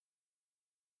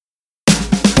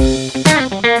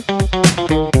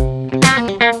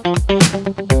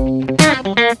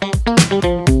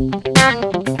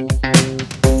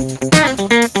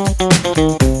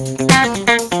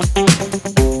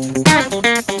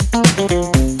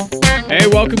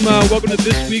welcome to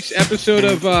this week's episode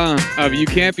of You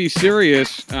Can't Be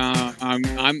Serious. My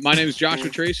name is Joshua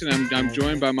Tracy, and I'm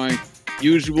joined by my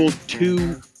usual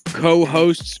two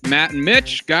co-hosts, Matt and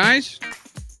Mitch. Guys,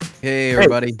 hey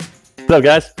everybody. What's up,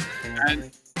 guys?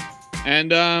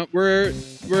 And we're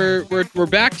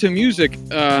back to music.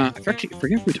 I forget if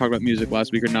we talked about music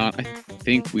last week or not. I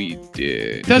think we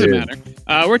did. Doesn't matter.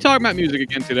 We're talking about music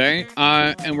again today,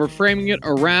 and we're framing it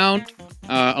around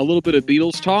a little bit of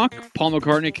Beatles talk. Paul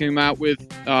McCartney came out with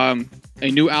a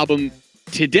new album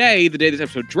today, the day this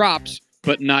episode drops,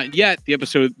 but not yet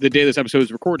the day this episode is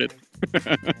recorded.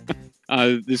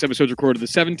 This episode's recorded the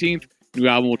 17th. New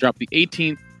album will drop the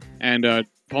 18th, and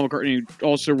Paul McCartney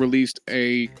also released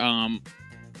a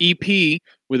EP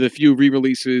with a few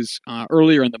re-releases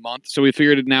earlier in the month. So we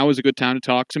figured now is a good time to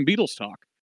talk some Beatles talk.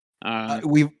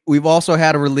 We've also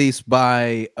had a release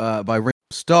by Ringo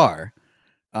Starr,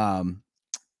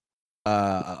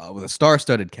 with a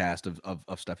star-studded cast of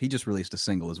stuff. He just released a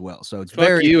single as well. So it's a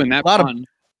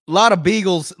lot of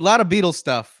Beatles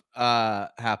stuff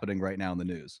happening right now in the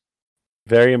news.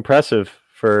 Very impressive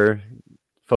for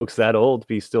folks that old to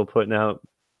be still putting out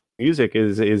music.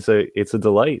 It's a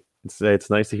delight. It's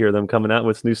nice to hear them coming out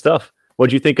with new stuff.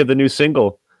 What'd you think of the new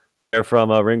single there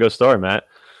from Ringo Starr, Matt?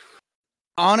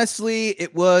 Honestly,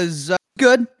 it was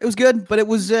good. It was good, but it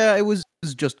was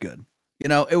just good. You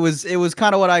know, it was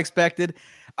kind of what I expected.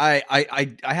 I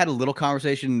had a little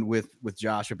conversation with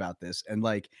Josh about this, and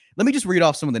let me just read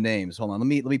off some of the names. Hold on, let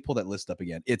me pull that list up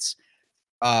again. It's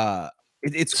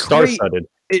star-studded.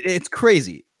 It's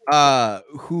crazy.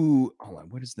 Hold on,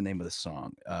 what is the name of the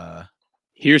song?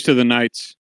 Here's to the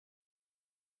Nights.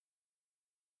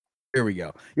 Here we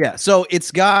go. Yeah, so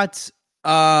it's got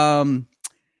wow.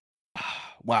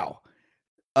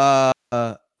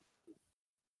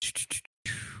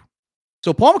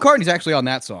 So Paul McCartney's actually on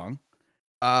that song.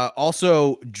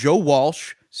 Also Joe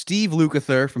Walsh, Steve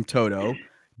Lukather from Toto,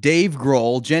 Dave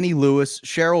Grohl, Jenny Lewis,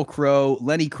 Sheryl Crow,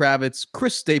 Lenny Kravitz,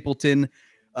 Chris Stapleton,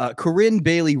 Corinne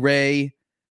Bailey Rae,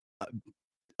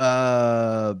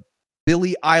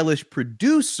 Billie Eilish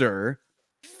producer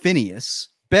Phineas,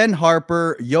 Ben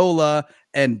Harper, Yola,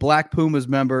 and Black Pumas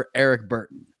member Eric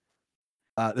Burton.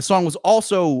 The song was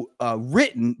also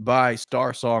written by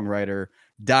star-songwriter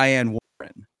Diane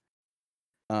Warren.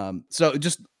 So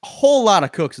just a whole lot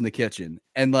of cooks in the kitchen.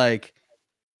 And I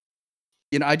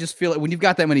just feel like when you've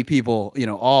got that many people,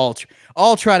 all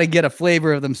try to get a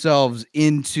flavor of themselves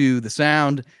into the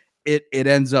sound, it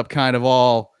ends up kind of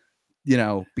all,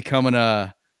 becoming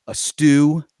a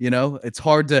stew. It's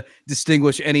hard to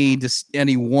distinguish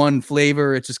any one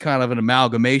flavor. It's just kind of an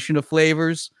amalgamation of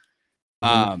flavors.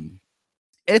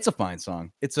 It's a fine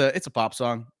song. It's a pop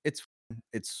song. It's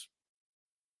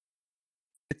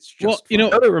just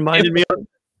it reminded me of.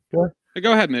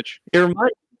 Go ahead, Mitch. It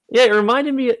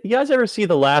reminded me. You guys ever see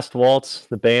The Last Waltz,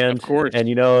 the band? Of course. And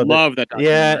love that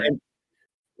documentary.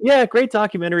 Yeah, great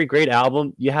documentary, great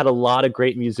album. You had a lot of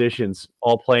great musicians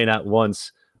all playing at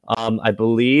once. I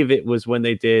believe it was when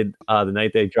they did The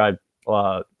Night They Drive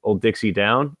Old Dixie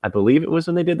Down. I believe it was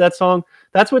when they did that song.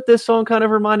 That's what this song kind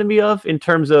of reminded me of, in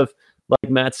terms of,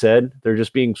 like Matt said, there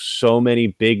just being so many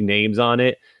big names on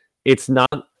it.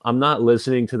 I'm not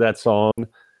listening to that song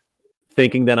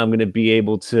thinking that I'm going to be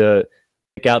able to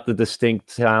pick out the distinct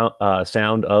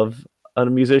sound of a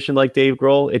musician like Dave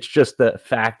Grohl. It's just the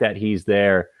fact that he's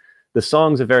there. The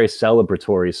song's a very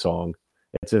celebratory song.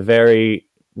 It's a very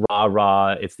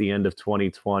rah-rah. It's the end of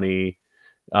 2020.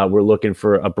 We're looking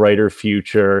for a brighter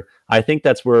future. I think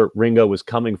that's where Ringo was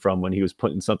coming from when he was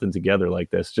putting something together like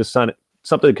this. Just something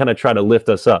to kind of try to lift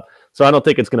us up. So I don't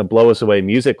think it's going to blow us away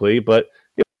musically, but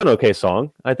it's an okay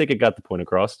song. I think it got the point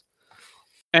across.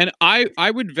 And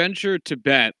I would venture to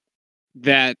bet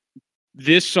that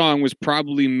this song was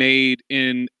probably made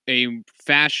in a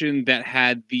fashion that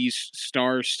had these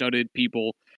star-studded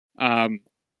people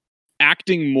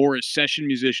acting more as session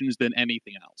musicians than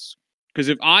anything else. Because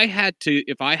if I had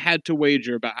to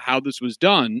wager about how this was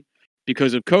done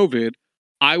because of COVID,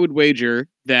 I would wager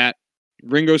that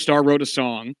Ringo Starr wrote a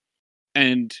song,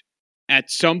 and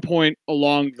at some point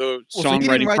along the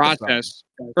songwriting process,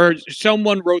 or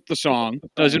someone wrote the song,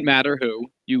 doesn't matter who,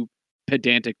 you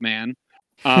pedantic man,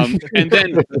 and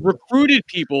then recruited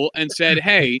people and said,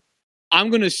 hey,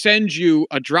 I'm going to send you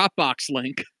a Dropbox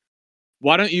link.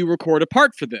 Why don't you record a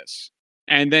part for this?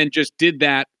 And then just did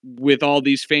that with all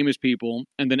these famous people,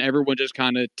 and then everyone just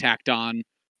kind of tacked on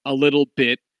a little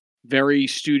bit, very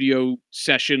studio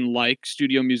musician-like,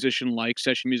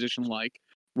 session musician-like,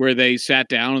 where they sat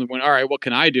down and went, all right, what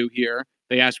can I do here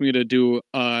They asked me to do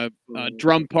a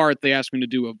drum part. They asked me to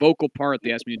do a vocal part.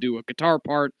 They asked me to do a guitar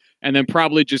part, and then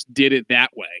probably just did it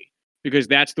that way because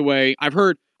that's the way I've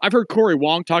heard Corey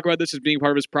Wong talk about this as being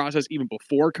part of his process even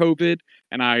before COVID,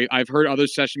 and I've heard other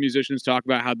session musicians talk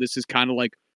about how this is kind of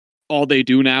like all they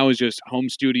do now is just home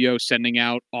studio sending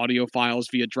out audio files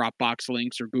via Dropbox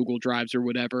links or Google Drives or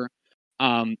whatever.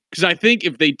 Because I think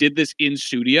if they did this in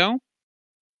studio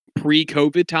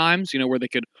pre-COVID times, where they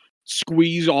could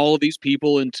squeeze all of these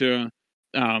people into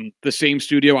the same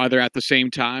studio either at the same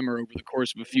time or over the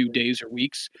course of a few days or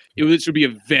weeks, this would be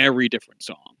a very different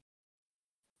song.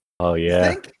 Oh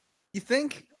yeah, you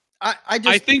think? I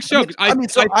think so. I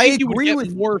think agree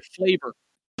with more flavor.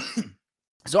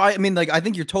 So I mean, like, I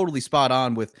think you're totally spot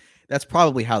on with that's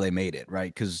probably how they made it,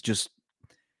 right? Because just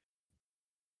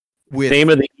with name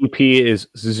of the EP is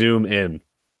Zoom In.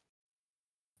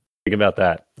 Think about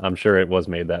that. I'm sure it was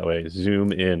made that way.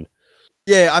 Zoom In.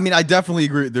 Yeah, I mean, I definitely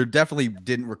agree. They definitely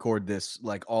didn't record this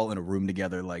like all in a room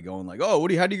together, like going like, "Oh,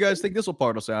 how do you guys think this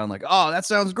part will sound?" Like, "Oh, that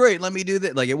sounds great. Let me do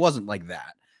that." Like, it wasn't like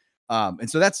that. And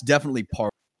so that's definitely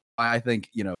part. I think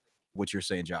what you're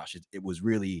saying, Josh. It was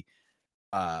really,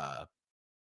 all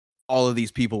of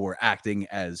these people were acting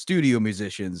as studio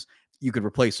musicians. You could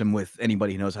replace them with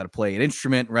anybody who knows how to play an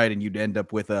instrument, right? And you'd end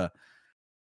up with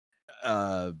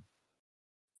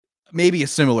maybe a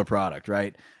similar product,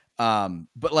 right?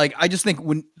 But like, I just think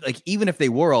even if they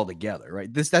were all together,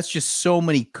 right? That's just so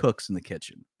many cooks in the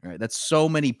kitchen, right? That's so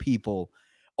many people,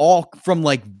 all from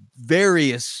like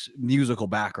various musical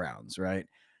backgrounds, right?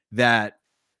 That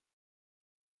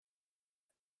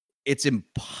it's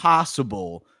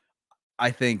impossible, I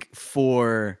think,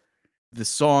 for the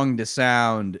song to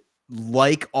sound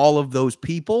like all of those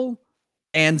people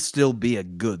and still be a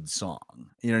good song.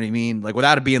 You know what I mean? Like,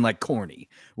 without it being like corny,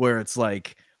 where it's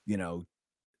like,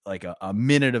 like a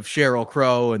minute of Sheryl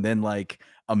Crow and then like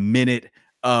a minute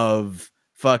of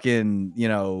fucking,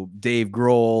 Dave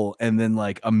Grohl and then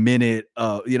like a minute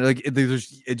like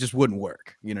it just wouldn't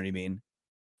work. You know what I mean?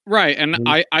 Right. And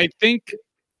I think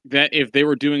that if they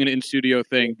were doing an in-studio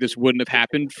thing, this wouldn't have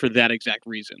happened for that exact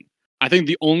reason. I think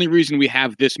the only reason we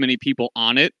have this many people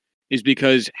on it is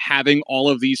because having all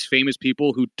of these famous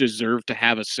people who deserve to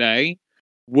have a say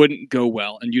wouldn't go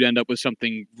well, and you'd end up with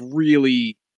something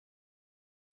really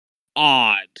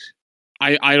odd.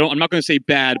 I'm not going to say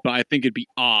bad, but I think it'd be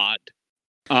odd.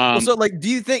 So, like, do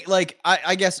you think, like,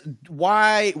 I guess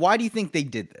why do you think they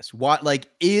did this? What, like,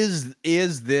 is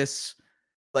this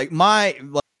like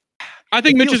I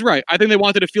think Mitch is right. I think they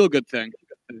wanted a feel good thing.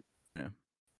 Yeah.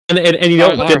 And you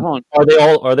know,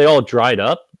 are they all dried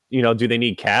up? Do they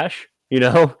need cash?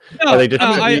 No, are they just?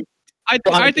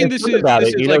 I think this is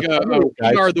like a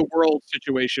We Are the World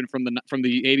situation from the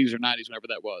 80s or 90s, whenever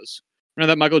that was.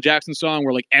 Remember that Michael Jackson song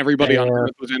where like everybody on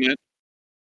Earth was in it?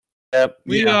 Yep.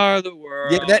 We are the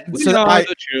world. Yeah, we are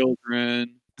the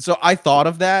children. So I thought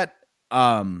of that.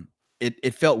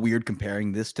 It felt weird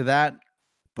comparing this to that,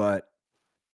 but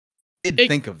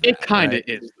think of that. It kind of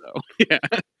is, though. Yeah.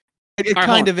 It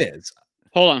kind of is.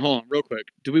 Hold on, real quick.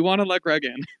 Do we want to let Greg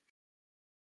in?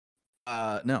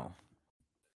 No.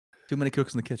 Too many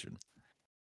cooks in the kitchen.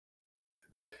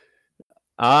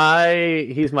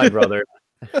 He's my brother.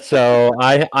 So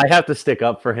I have to stick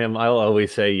up for him. I'll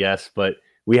always say yes, but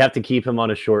we have to keep him on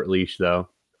a short leash, though.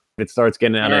 If it starts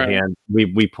getting out of hand,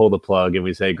 we pull the plug and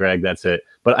we say, Greg, that's it.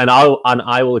 And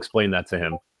I will explain that to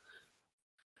him.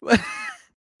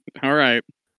 All right.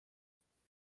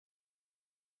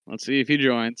 Let's see if he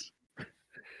joins.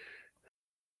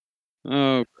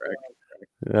 Oh,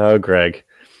 Greg.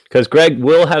 Because Greg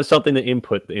will have something to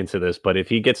input into this, but if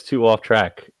he gets too off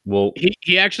track,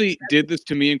 He actually did this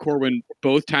to me and Corwin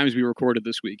both times we recorded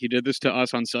this week. He did this to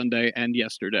us on Sunday and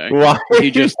yesterday. Wow. He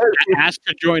just asked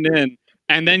to join in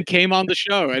and then came on the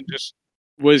show and just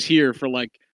was here for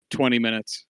like 20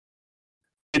 minutes.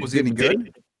 Was he any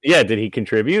good? Yeah, did he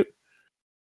contribute?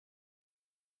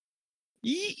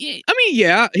 I mean,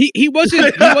 yeah, he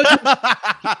wasn't. I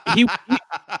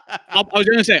was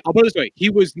going to say, I'll put it this way: he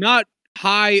was not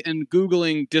high and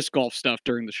Googling disc golf stuff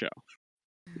during the show.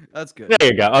 That's good.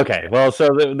 There you go. Okay, well, so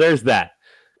there's that.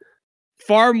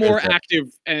 Far more active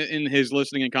in his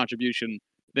listening and contribution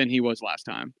than he was last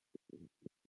time.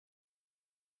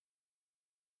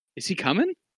 Is he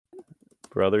coming?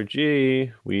 Brother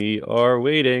G, we are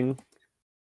waiting.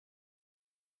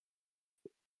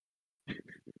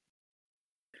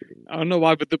 I don't know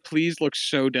why, but the please look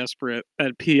so desperate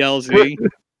at PLZ.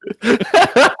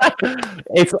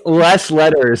 It's less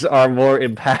letters are more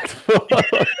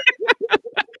impactful.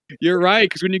 You're right,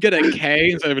 because when you get a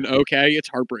K instead of an OK, it's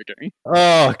heartbreaking.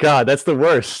 Oh God, that's the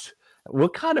worst.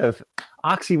 What kind of?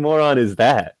 oxymoron is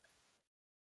that?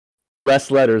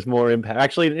 Less letters, more impact.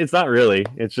 Actually, it's not really.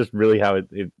 It's just really how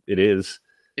it is.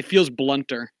 It feels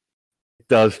blunter. It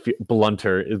does feel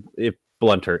blunter.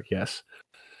 Blunter, yes.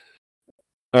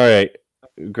 All right,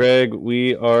 Greg,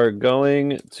 we are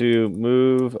going to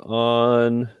move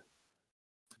on.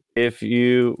 If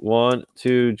you want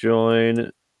to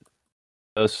join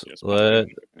us, let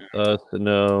us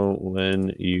know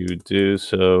when you do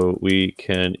so we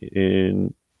can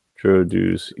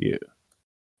introduce you.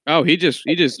 Oh, he's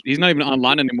not even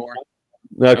online anymore.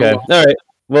 Okay. Oh, All right.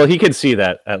 Well, he can see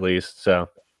that at least. So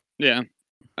yeah.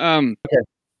 okay.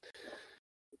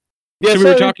 Yeah, so we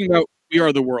were talking about We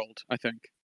Are the World, I think.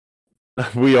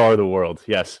 We Are the World,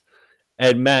 yes.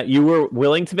 And Matt, you were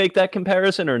willing to make that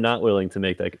comparison or not willing to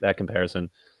make that comparison?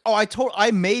 Oh,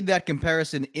 I made that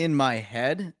comparison in my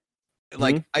head.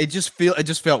 Like it just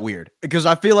felt weird because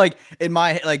I feel like in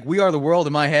my like We Are the World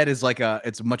in my head is like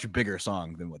it's a much bigger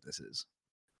song than what this is.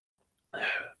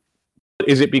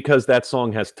 Is it because that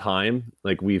song has time?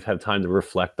 Like we've had time to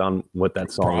reflect on what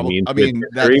that song means? I mean,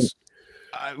 that's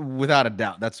without a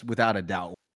doubt. That's without a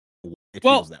doubt. It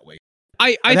feels that way.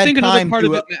 I think another part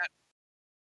of it.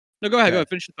 No, go ahead. Go ahead.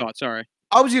 Finish your thought. Sorry.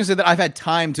 I was going to say that I've had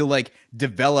time to like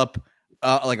develop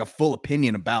like a full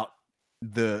opinion about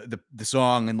the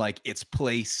song and like its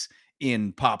place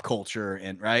in pop culture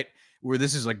and right where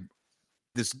this is like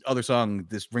this other song,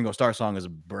 this Ringo Starr song is a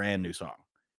brand new song.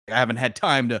 I haven't had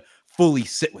time to fully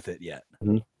sit with it yet.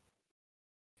 Mm-hmm.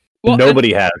 Well,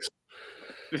 nobody has.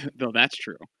 No, that's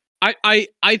true. I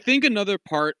think another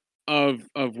part of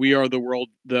We Are the World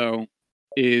though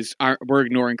is we're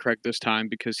ignoring Craig this time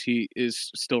because he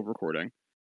is still recording.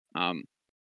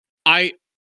 I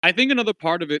think another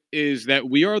part of it is that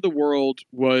We Are the World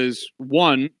was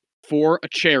one for a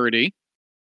charity.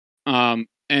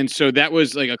 And so that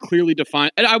was like a clearly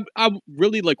defined, and I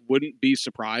really like wouldn't be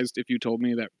surprised if you told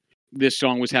me that this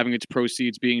song was having its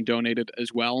proceeds being donated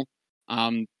as well.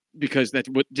 Because that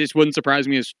just wouldn't surprise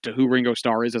me as to who Ringo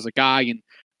Starr is as a guy. And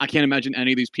I can't imagine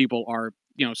any of these people are,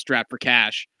 strapped for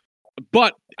cash.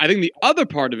 But I think the other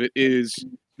part of it is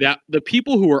that the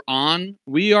people who were on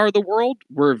We Are the World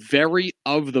were very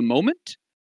of the moment,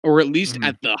 or at least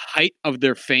at the height of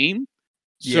their fame.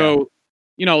 So,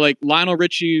 like Lionel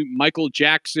Richie, Michael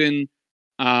Jackson,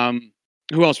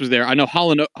 who else was there? I know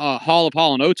Hall of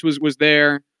Hall & Oates was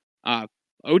there.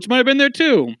 Oates might have been there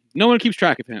too. No one keeps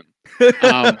track of him. That's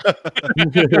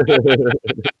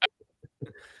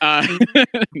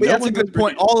a good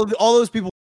point. All those people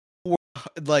were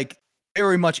like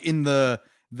very much in the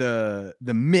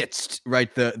midst,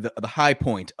 right? The high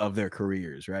point of their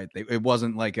careers, right? It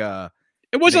wasn't like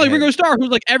it wasn't like Ringo Starr, who's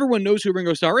like everyone knows who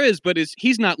Ringo Starr is, but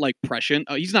he's not like prescient.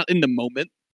 He's not in the moment.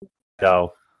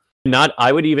 No, not.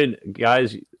 I would even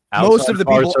guys. Most of the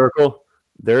people circle.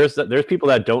 There's people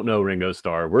that don't know Ringo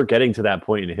Starr. We're getting to that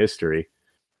point in history.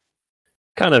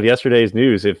 Kind of yesterday's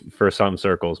news, if for some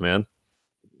circles, man.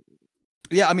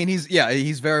 Yeah, I mean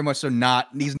he's very much so not.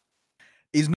 He's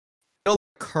not a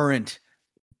current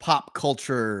pop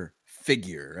culture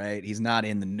figure, right? He's not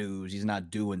in the news. He's not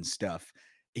doing stuff.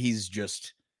 He's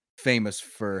just famous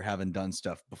for having done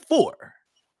stuff before.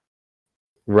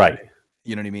 Right.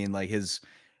 You know what I mean? Like it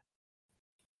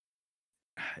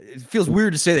feels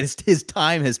weird to say that his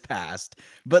time has passed,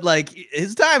 but like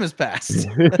his time has passed.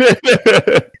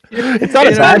 It's not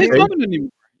a bad thing anymore.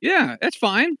 Yeah, that's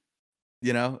fine.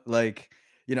 I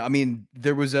mean,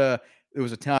 there was a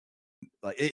time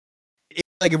like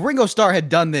like if Ringo Starr had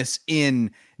done this in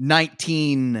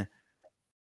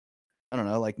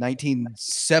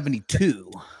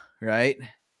 1972, right?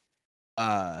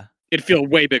 It'd feel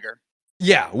way bigger.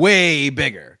 Yeah, way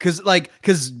bigger. Cause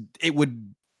it would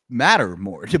matter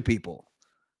more to people,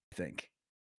 I think.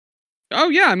 Oh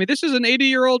yeah, I mean this is an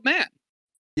 80-year-old man.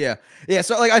 Yeah.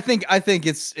 So like I think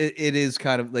it is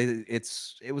kind of like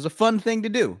it was a fun thing to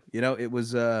do. It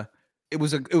was a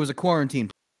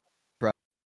quarantine.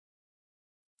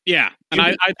 Yeah, and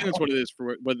I think that's what it is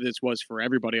for what this was for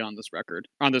everybody on this record,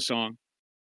 on this song.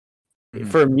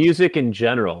 For music in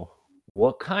general,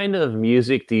 what kind of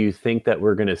music do you think that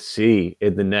we're going to see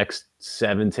in the next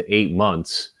 7 to 8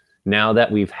 months? Now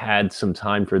that we've had some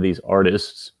time for these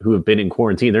artists who have been in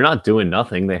quarantine, they're not doing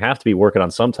nothing. They have to be working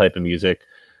on some type of music.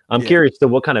 I'm curious to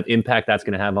what kind of impact that's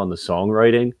going to have on the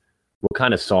songwriting. What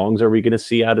kind of songs are we going to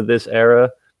see out of this era?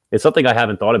 It's something I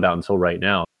haven't thought about until right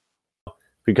now,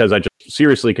 because I just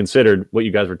seriously considered what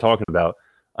you guys were talking about.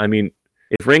 I mean,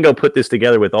 if Ringo put this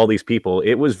together with all these people,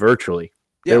 it was virtually.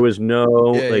 Yeah. There was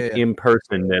no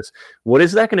in-personness. What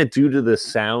is that going to do to the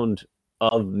sound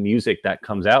of music that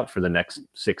comes out for the next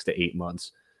 6 to 8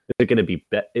 months? it going to be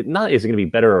not is it going to be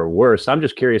better or worse? I'm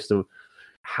just curious to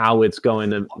how it's going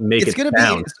to make It's it gonna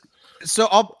sound. be. So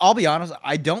I'll be honest.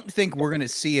 I don't think we're gonna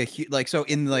see a like so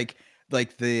in like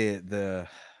the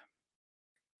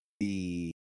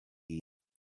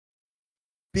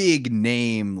big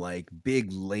name, like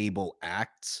big label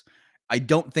acts. I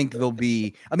don't think they'll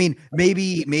be. I mean,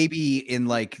 maybe in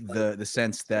like the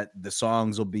sense that the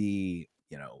songs will be,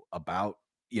 about,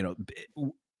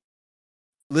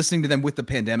 listening to them with the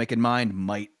pandemic in mind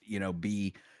might,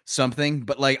 be something.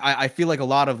 But like I feel like a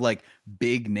lot of like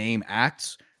big name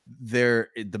acts, the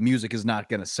music is not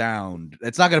gonna sound.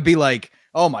 It's not gonna be like,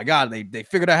 oh my god, they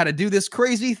figured out how to do this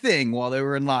crazy thing while they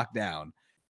were in lockdown.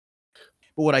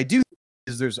 But what I do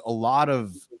is there's a lot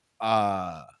of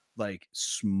like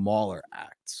smaller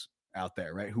acts out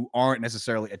there, right, who aren't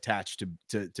necessarily attached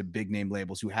to big name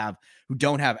labels, who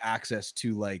don't have access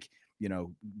to like,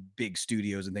 big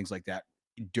studios and things like that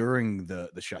during the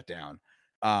shutdown.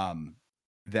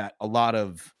 That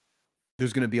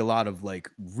there's going to be a lot of like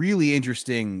really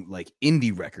interesting like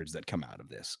indie records that come out of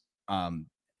this. And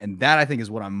that I think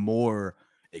is what I'm more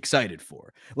excited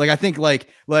for. Like I think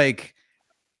like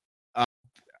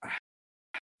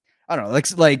I don't know,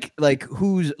 like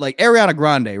who's like Ariana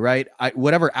Grande, right?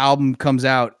 Whatever album comes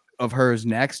out of hers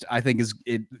next, I think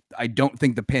I don't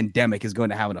think the pandemic is going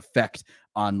to have an effect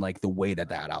on like the way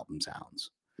that album sounds.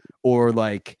 Or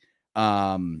like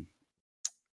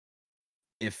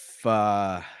if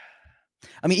I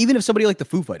mean, even if somebody like the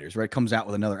Foo Fighters, right, comes out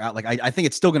with another out, like I think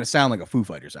it's still going to sound like a Foo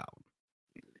Fighters album.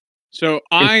 So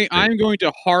I'm going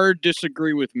to hard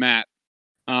disagree with Matt.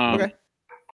 Okay.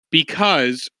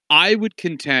 Because I would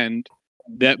contend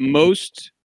that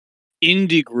most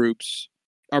indie groups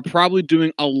are probably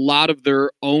doing a lot of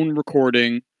their own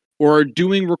recording or are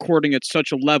doing recording at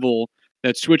such a level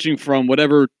that switching from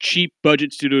whatever cheap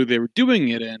budget studio they were doing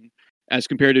it in as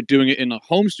compared to doing it in a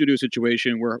home studio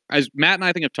situation where, as Matt and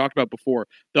I think have talked about before,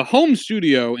 the home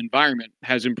studio environment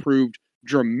has improved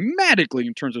dramatically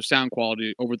in terms of sound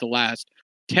quality over the last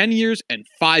 10 years and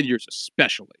 5 years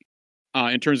especially.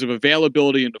 In terms of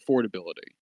availability and affordability.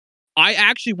 I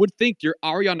actually would think your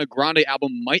Ariana Grande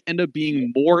album might end up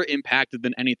being more impacted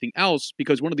than anything else,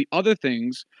 because one of the other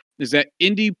things is that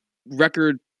indie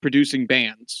record producing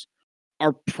bands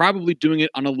are probably doing it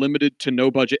on a limited to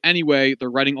no budget anyway. They're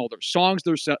writing all their songs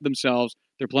themselves.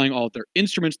 They're playing all of their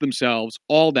instruments themselves,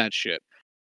 all that shit.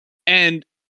 And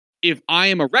if I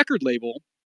am a record label,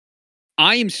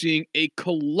 I am seeing a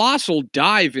colossal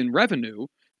dive in revenue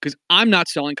because I'm not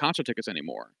selling concert tickets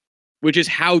anymore, which is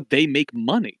how they make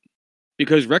money.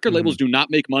 Because record labels do not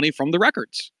make money from the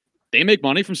records. They make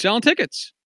money from selling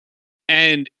tickets.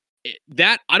 And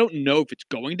that, I don't know if it's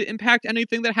going to impact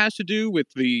anything that has to do with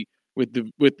the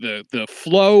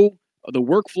flow, the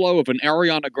workflow of an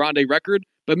Ariana Grande record,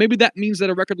 but maybe that means that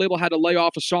a record label had to lay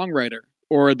off a songwriter,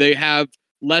 or they have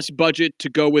less budget to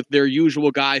go with their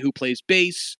usual guy who plays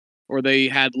bass, or they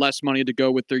had less money to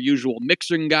go with their usual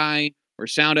mixing guy or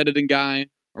sound editing guy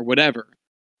or whatever,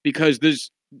 because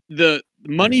there's the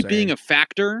money being a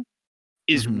factor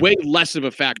is way less of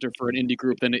a factor for an indie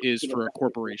group than it is for a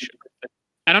corporation.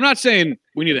 And I'm not saying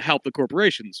we need to help the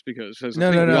corporations, because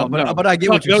no, but I get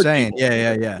what you're saying.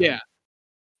 Yeah.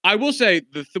 I will say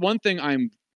the one thing I'm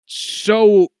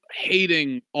so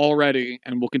hating already,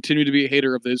 and will continue to be a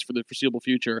hater of this for the foreseeable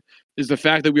future, is the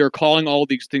fact that we are calling all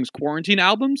these things quarantine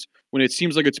albums when it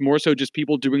seems like it's more so just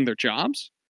people doing their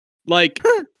jobs. Like,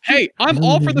 hey, I'm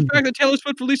all for the fact that Taylor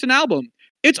Swift released an album.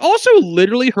 It's also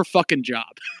literally her fucking job.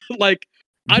 Like,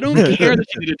 I don't care that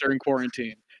she did it during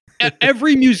quarantine.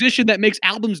 Every musician that makes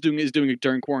albums is doing it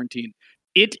during quarantine.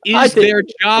 It is their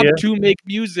job to make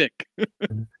music.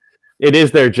 It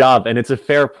is their job, and it's a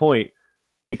fair point.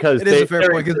 Because it is a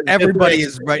fair point, because everybody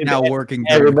is right now working.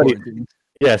 Everybody,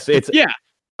 yes, it's yeah.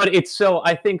 But it's so.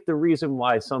 I think the reason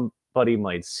why somebody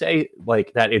might say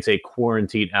like that it's a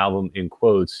quarantine album in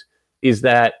quotes is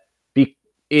that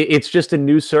it's just a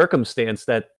new circumstance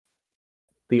that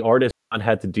the artist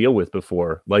had to deal with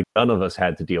before, like none of us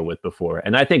had to deal with before.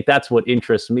 And I think that's what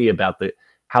interests me about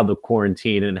how the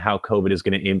quarantine and how COVID is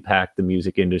going to impact the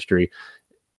music industry,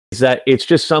 is that it's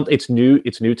just it's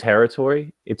new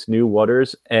territory, it's new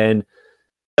waters, and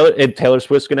Taylor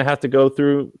Swift's going to have to go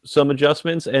through some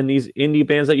adjustments, and these indie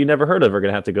bands that you never heard of are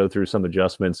going to have to go through some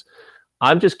adjustments.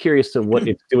 I'm just curious to what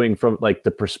it's doing from like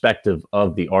the perspective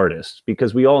of the artist,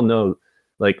 because we all know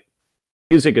like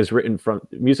music is written from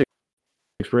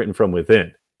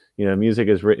within. Music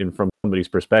is written from somebody's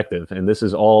perspective, and this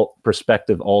is all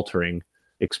perspective altering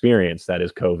experience that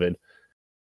is COVID.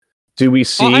 Do we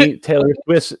see Taylor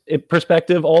Swift's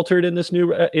perspective altered in this new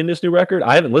record?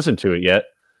 I haven't listened to it yet.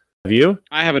 Have you?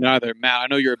 I haven't either. Matt, I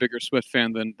know you're a bigger Swift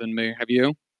fan than me. Have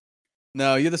you?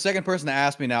 No, you're the second person to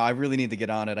ask me now. I really need to get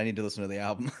on it. I need to listen to the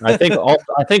album. I think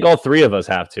all three of us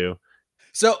have to.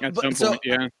 So, At some so point,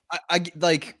 yeah. I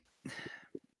like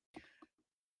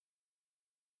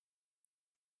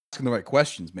asking the right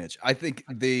questions, Mitch. I think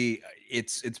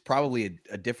it's probably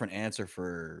a different answer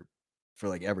for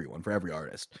like everyone, for every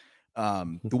artist.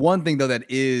 The one thing though that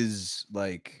is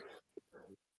like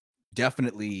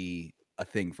definitely a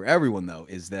thing for everyone though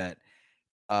is that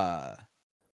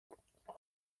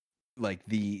like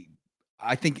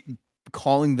I think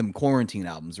calling them quarantine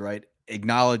albums, right,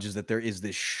 acknowledges that there is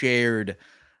this shared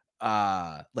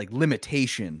like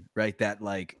limitation, right, that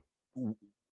like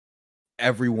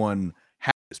everyone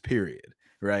had this period,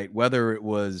 right, whether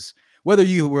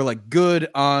you were like good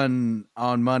on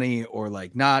money or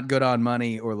like not good on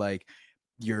money, or like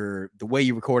the way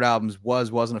you record albums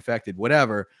wasn't affected,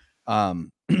 whatever.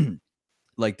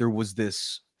 Like there was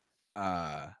this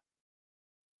that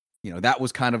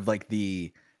was kind of like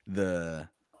the I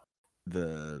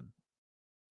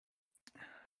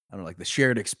don't know, like the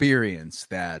shared experience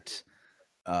that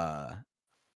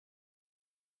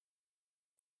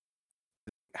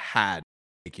had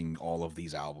making all of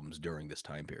these albums during this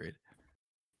time period.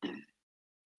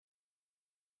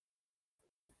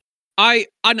 I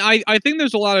think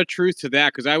there's a lot of truth to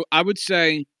that, because I would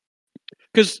say,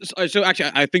 so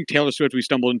actually I think Taylor Swift, we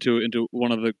stumbled into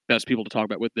one of the best people to talk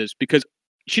about with this, because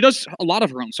she does a lot of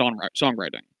her own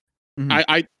songwriting.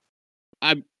 Mhm.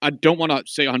 I don't want to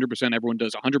say 100% everyone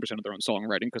does 100% of their own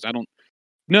songwriting, because I don't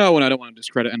know, and I don't want to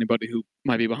discredit anybody who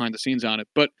might be behind the scenes on it.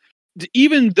 But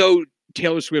even though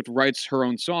Taylor Swift writes her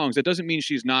own songs, that doesn't mean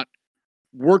she's not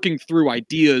working through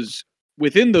ideas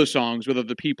within those songs with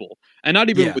other people, and not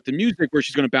even with the music, where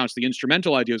she's going to bounce the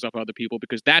instrumental ideas off other people,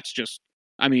 because that's just,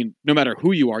 I mean, no matter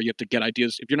who you are, you have to get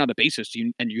ideas. If you're not a bassist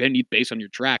and you need bass on your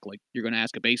track, like, you're going to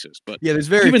ask a bassist. But yeah, there's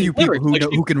very few people lyrics,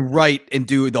 who can write and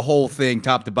do the whole thing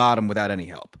top to bottom without any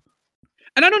help.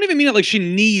 And I don't even mean it like she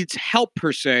needs help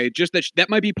per se, just that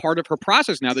might be part of her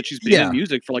process now that she's been in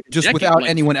music for like a just decade. without like,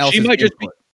 anyone else's she might just be,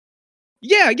 input.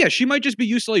 she might just be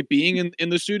used to like being in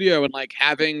the studio and like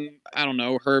having, I don't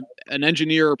know, an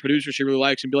engineer or producer she really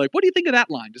likes and be like, what do you think of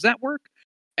that line? Does that work?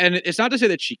 And it's not to say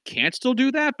that she can't still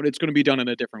do that, but it's going to be done in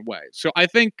a different way. So I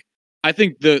think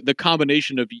the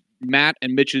combination of Matt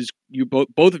and Mitch's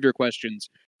both of your questions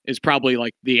is probably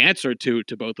like the answer to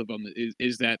both of them,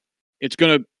 is that it's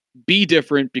going to be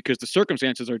different because the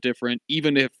circumstances are different,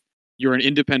 even if you're an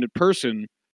independent person.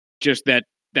 Just that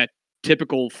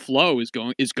typical flow is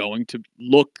going to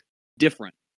look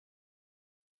different.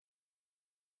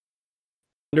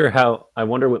 I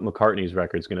wonder what McCartney's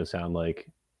record's going to sound like.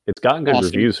 It's gotten good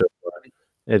Awesome. reviews so far.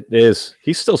 It is.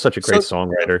 He's still such a great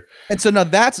songwriter. And so now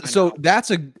that's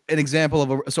an example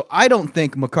of so I don't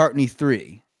think McCartney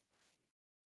 3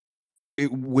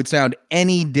 it would sound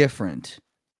any different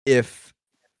if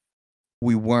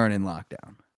we weren't in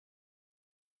lockdown.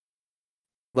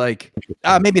 Like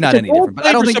maybe not any different, but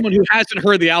I don't think someone who hasn't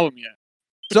heard the album yet.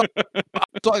 So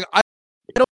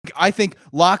I think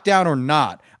lockdown or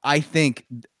not, I think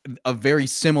a very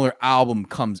similar album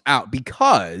comes out,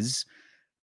 because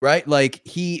right, like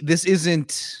he's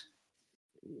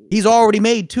already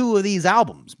made 2 of these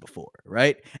albums before,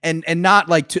 right? And not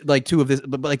like two of this,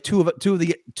 but like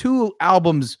two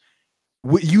albums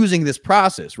using this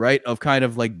process, right, of kind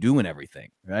of like doing everything,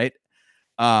 right?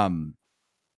 And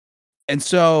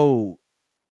so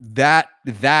that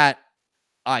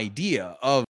idea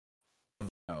of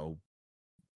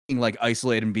being like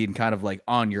isolated and being kind of like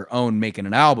on your own making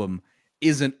an album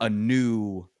isn't a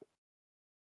new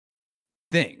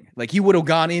thing. Like he would have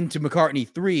gone into McCartney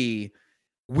 3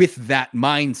 with that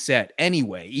mindset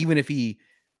anyway, even if even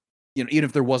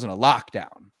if there wasn't a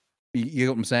lockdown. You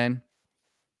know what I'm saying?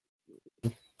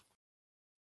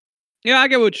 Yeah, I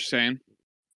get what you're saying.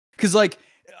 Because like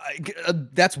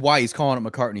that's why he's calling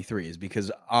it McCartney 3, is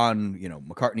because on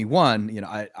McCartney 1,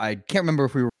 I can't remember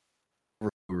if we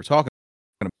were talking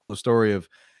about the story of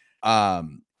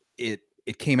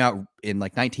it came out in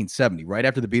like 1970, right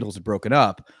after the Beatles had broken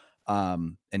up,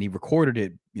 and he recorded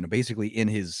it basically in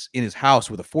his house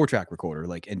with a 4-track recorder,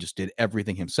 like, and just did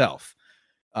everything himself.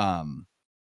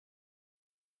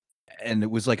 And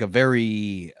it was like a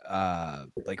very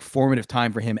like formative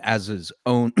time for him as his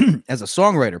own as a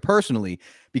songwriter personally,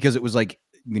 because it was like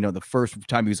the first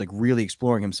time he was like really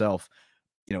exploring himself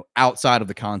outside of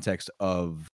the context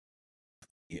of,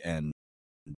 and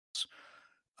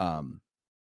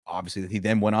obviously he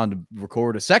then went on to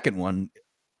record a second one,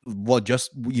 well,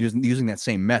 just using that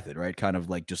same method, right, kind of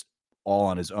like just all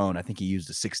on his own. I think he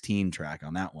used a 16 track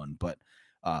on that one, but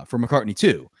for McCartney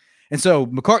 2. And so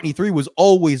McCartney 3 was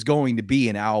always going to be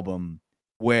an album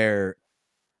where,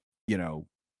 you know,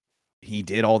 he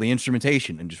did all the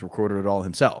instrumentation and just recorded it all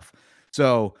himself.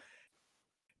 So,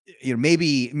 you know,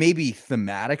 maybe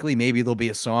thematically, maybe there'll be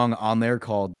a song on there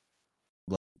called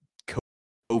like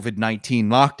COVID-19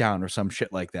 Lockdown or some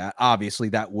shit like that. Obviously,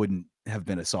 that wouldn't have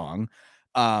been a song.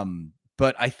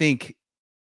 But I think,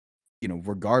 you know,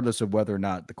 regardless of whether or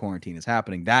not the quarantine is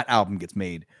happening, that album gets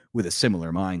made with a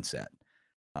similar mindset.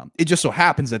 It just so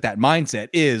happens that mindset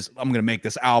is, I'm going to make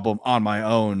this album on my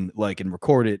own, like, and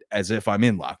record it as if I'm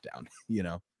in lockdown, you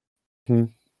know?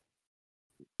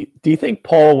 Do you think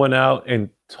Paul went out and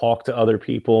talked to other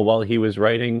people while he was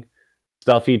writing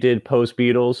stuff he did post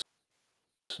Beatles,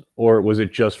 or was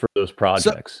it just for those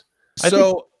projects?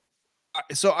 So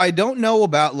I don't know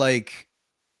about like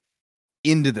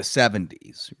into the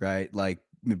 70s, right? Like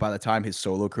by the time his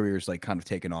solo career is like kind of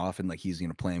taken off and like he's, you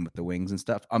know, playing with the Wings and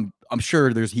stuff, I'm sure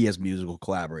he has musical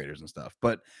collaborators and stuff.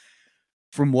 But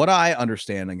from what I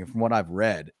understand and from what I've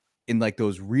read, in like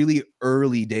those really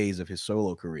early days of his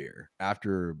solo career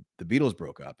after the Beatles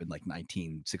broke up in like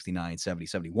 1969, 70,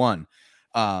 71,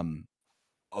 a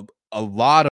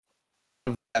lot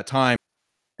of that time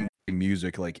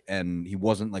music, like, and he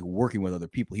wasn't like working with other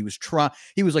people. He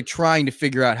was like trying to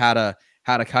figure out how to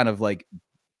kind of like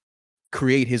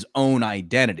create his own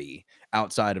identity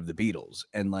outside of the Beatles.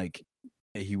 And like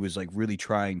he was like really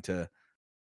trying to,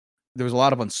 there was a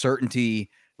lot of uncertainty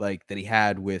like that he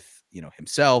had with, you know,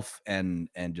 himself and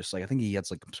just like I think he had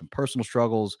like some personal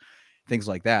struggles, things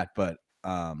like that. But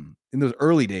in those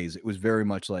early days, it was very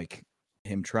much like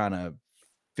him trying to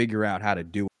figure out how to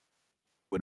do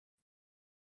it.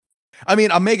 I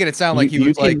mean, I'm making it sound like he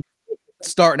was like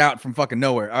starting out from fucking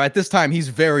nowhere. At this time, he's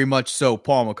very much so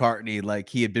Paul McCartney, like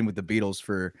he had been with the Beatles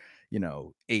for, you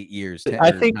know, 8 years. 10,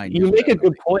 I think you make a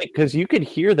good point because you could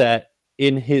hear that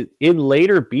in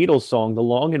later Beatles song, The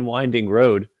Long and Winding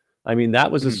Road. I mean,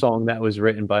 that was a song that was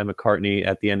written by McCartney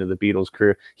at the end of the Beatles'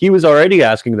 career. He was already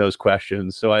asking those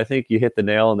questions. So I think you hit the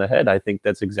nail on the head. I think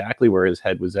that's exactly where his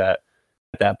head was at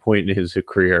that point in his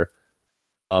career.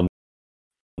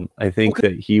 I think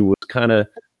that he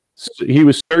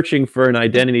was searching for an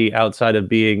identity outside of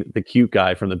being the cute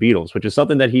guy from the Beatles, which is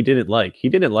something that he didn't like. He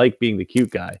didn't like being the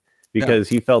cute guy because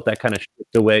he felt that kind of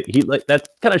stripped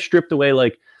away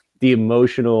like the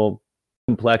emotional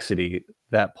complexity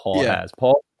that Paul has.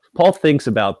 Paul thinks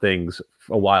about things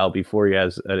for a while before he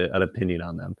has an opinion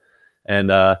on them.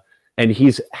 And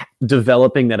he's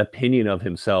developing that opinion of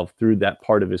himself through that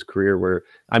part of his career where,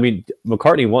 I mean,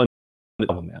 McCartney won the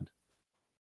album, man.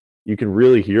 You can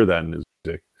really hear that in his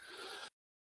music.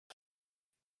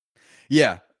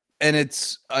 Yeah. And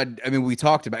it's, I mean, we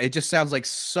talked about it. It just sounds like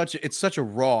it's such a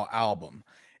raw album.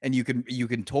 And you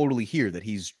can totally hear that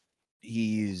he's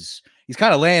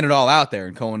kind of laying it all out there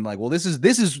and going like, well, this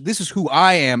is who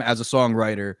I am as a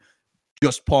songwriter,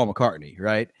 just Paul McCartney,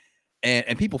 right?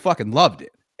 And people fucking loved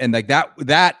it. And like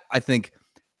that I think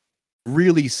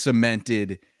really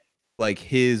cemented like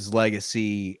his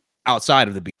legacy outside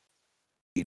of the Beatles,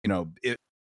 you know,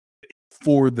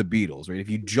 for the Beatles, right? If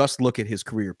you just look at his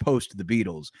career post the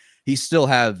Beatles, he still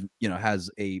has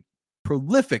a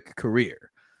prolific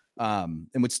career. And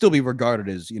would still be regarded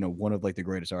as, you know, one of like the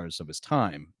greatest artists of his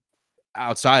time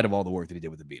outside of all the work that he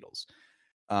did with the Beatles.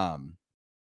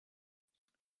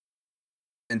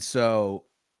 And so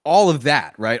all of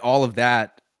that, right? All of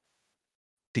that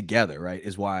together, right,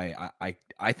 is why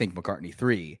I think McCartney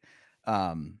 3,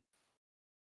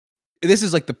 this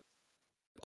is like the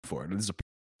for it. This is a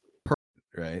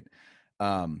perfect, right?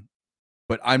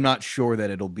 But I'm not sure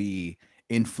that it'll be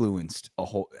influenced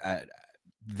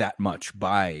that much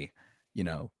by, you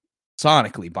know,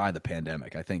 sonically by the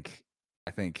pandemic. I think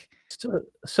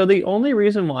so the only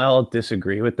reason why I'll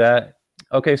disagree with that,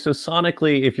 okay, so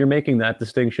sonically, if you're making that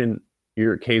distinction,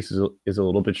 your case is a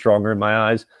little bit stronger in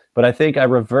my eyes, but I think I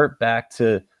revert back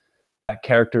to that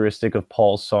characteristic of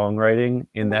Paul's songwriting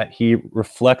in that he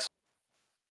reflects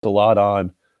a lot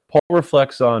on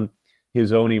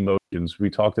his own emotions. We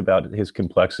talked about his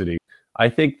complexity. I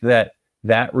think that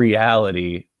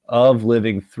reality of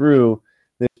living through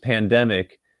this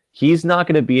pandemic, he's not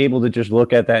going to be able to just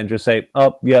look at that and just say,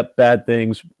 oh, yep, bad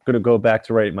things, going to go back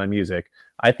to write my music.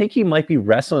 I think he might be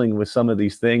wrestling with some of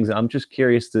these things. I'm just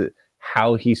curious to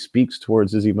how he speaks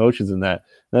towards his emotions in that.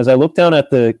 And as I look down at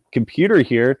the computer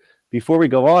here, before we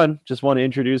go on, just want to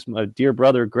introduce my dear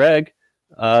brother, Greg,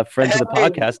 friend of the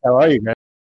podcast. How are you, Greg?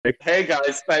 Hey,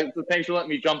 guys. Thanks for letting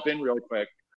me jump in real quick.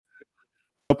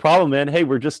 No problem, man. Hey,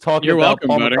 we're just talking about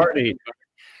Paul McCartney.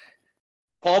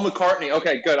 Paul McCartney.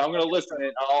 Okay, good. I'm going to listen.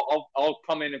 And I'll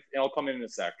come in. I'll come in a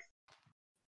sec.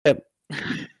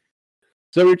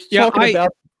 So we're Yeah, talking about.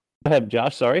 Go ahead,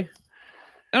 Josh. Sorry.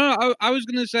 No, I was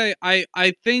gonna say I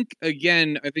think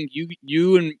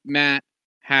you and Matt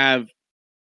have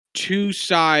two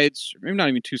sides, maybe not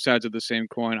even two sides of the same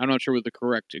coin. I'm not sure what the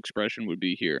correct expression would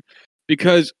be here,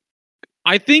 because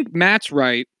I think Matt's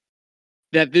right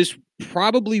that this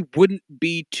probably wouldn't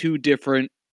be too different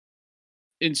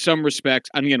in some respects.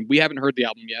 And again, we haven't heard the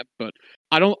album yet, but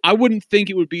I wouldn't think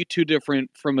it would be too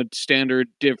different from a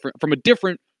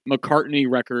different McCartney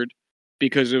record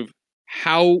because of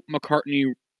how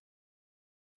McCartney.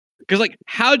 Because, like,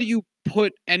 how do you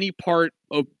put any part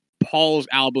of Paul's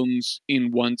albums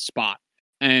in one spot?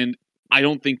 And I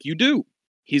don't think you do.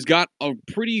 He's got a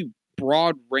pretty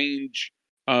broad range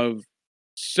of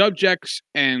subjects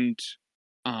and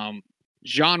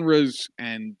genres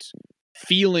and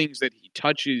feelings that he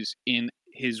touches in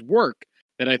his work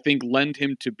that I think lend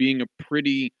him to being a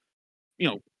pretty,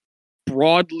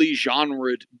 broadly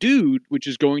genred dude, which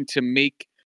is going to make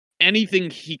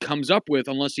anything he comes up with,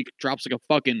 unless he drops like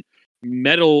a fucking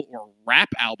metal or rap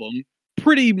album,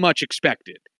 pretty much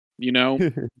expected,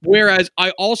 Whereas I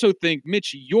also think,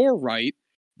 Mitch, you're right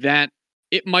that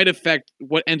it might affect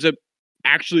what ends up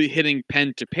actually hitting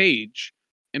pen to page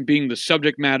and being the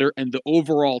subject matter and the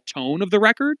overall tone of the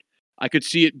record. I could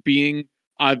see it being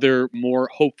either more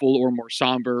hopeful or more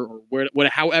somber or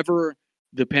however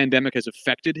the pandemic has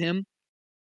affected him.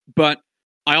 But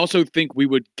I also think we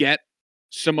would get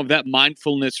some of that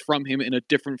mindfulness from him in a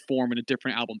different form in a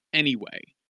different album anyway.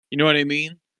 You know what I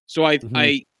mean? So I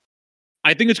think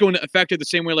it's going to affect it the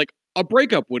same way like a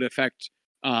breakup would affect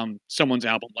someone's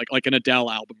album, like an Adele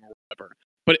album or whatever.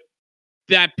 But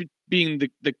that being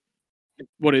the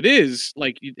what it is,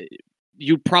 like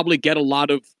you'd probably get a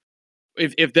lot of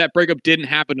if that breakup didn't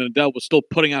happen and Adele was still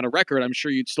putting out a record, I'm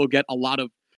sure you'd still get a lot of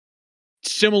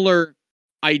similar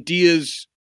ideas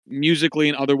musically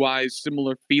and otherwise,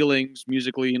 similar feelings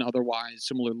musically and otherwise,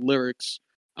 similar lyrics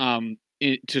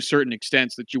to certain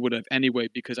extents that you would have anyway,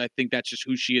 because I think that's just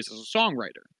who she is as a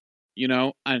songwriter,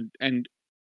 and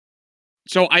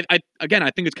so I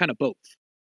think it's kind of both.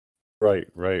 Right.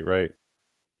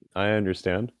 I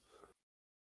understand.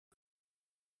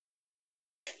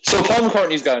 So Paul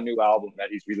McCartney's got a new album that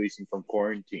he's releasing from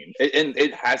quarantine, and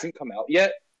it hasn't come out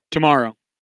yet. Tomorrow.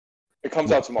 It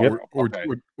comes out tomorrow,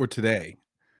 or today.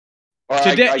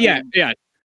 Today, yeah.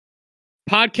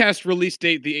 Podcast release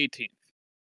date the 18th.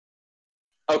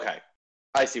 Okay,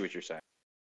 I see what you're saying.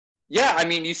 Yeah, I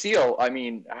mean,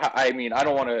 I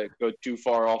don't want to go too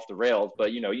far off the rails,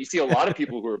 but you see a lot of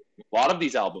people who are a lot of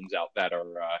these albums out that are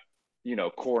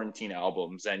quarantine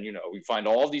albums, and we find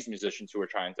all of these musicians who are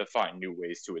trying to find new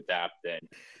ways to adapt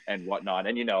and whatnot,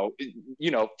 and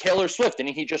Taylor Swift, and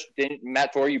he just didn't.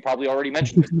 Matt Torrey, you probably already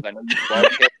mentioned this. I know you love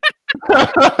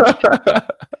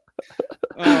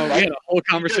we had a whole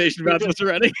conversation about this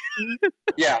already.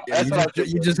 Yeah,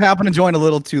 you just happen to join a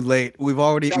little too late. You're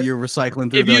recycling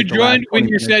through. If you joined when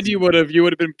you said you would have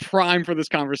been prime for this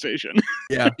conversation.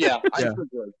 Yeah.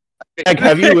 Greg,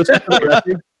 have you listened to the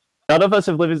record? None of us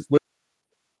have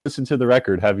listened to the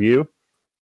record. Have you?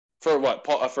 For what?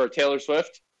 For Taylor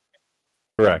Swift?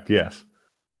 Correct. Yes.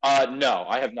 No,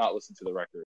 I have not listened to the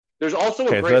record. There's also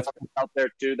a great artist out there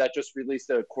too that just released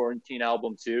a quarantine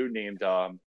album too, named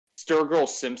Sturgill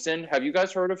Simpson. Have you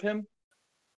guys heard of him?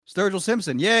 Sturgill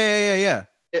Simpson. Yeah.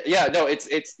 Yeah, no,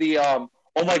 it's the oh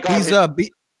my god.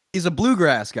 He's a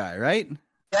bluegrass guy, right?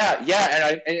 Yeah,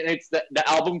 and it's the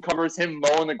album covers him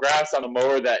mowing the grass on a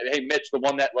mower that, hey Mitch, the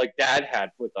one that like Dad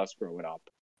had with us growing up.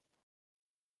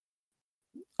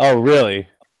 Oh really?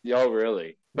 Oh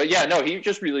really? But yeah, no, he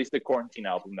just released a quarantine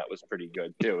album that was pretty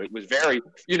good too. It was very,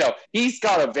 he's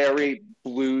got a very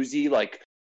bluesy, like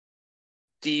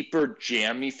deeper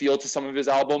jammy feel to some of his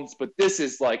albums, but this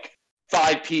is like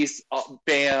 5-piece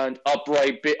band,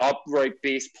 upright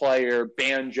bass player,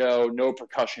 banjo, no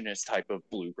percussionist type of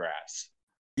bluegrass.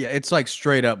 Yeah, it's like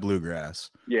straight up bluegrass.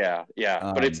 Yeah,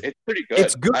 but it's pretty good.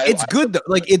 It's good. It's good though.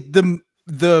 Like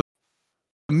the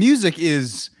music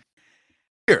is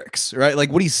lyrics, right?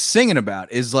 Like what he's singing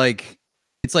about is like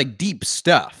it's like deep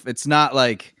stuff. It's not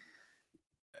like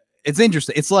it's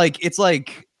interesting. It's like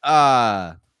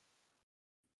I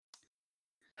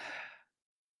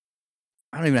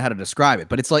don't even know how to describe it,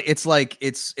 but it's like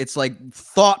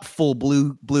thoughtful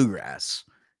bluegrass.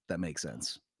 If that makes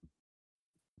sense.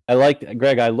 I like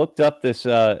Greg. I looked up this.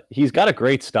 He's got a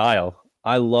great style.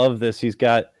 I love this.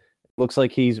 Looks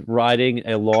like he's riding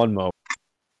a lawnmower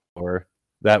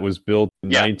that was built in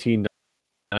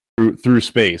 1990 through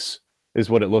space. Is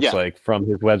what it looks like from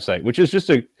his website, which is just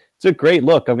It's a great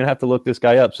look. I'm gonna have to look this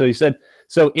guy up. So he said,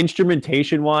 so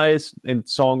instrumentation wise and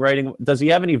songwriting, does he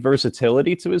have any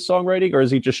versatility to his songwriting, or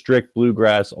is he just strict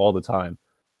bluegrass all the time?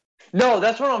 No,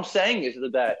 that's what I'm saying is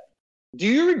that. Do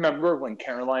you remember when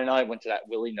Caroline and I went to that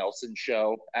Willie Nelson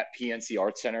show at PNC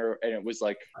Arts Center, and it was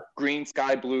like Green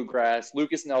Sky Bluegrass,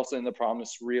 Lucas Nelson, The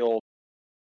Promise Reel,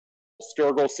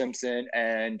 Sturgill Simpson,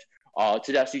 and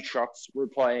Tedeschi Trucks were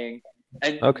playing,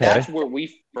 and that's where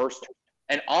we first.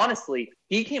 And honestly,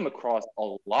 he came across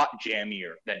a lot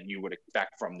jammier than you would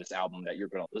expect from this album that you're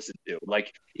going to listen to.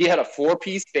 Like, he had a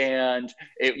 4-piece band.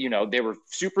 They were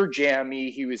super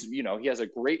jammy. He was, he has a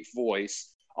great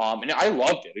voice. And I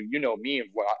loved it. You know me and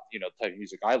what type of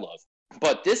music I love.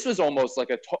 But this was almost like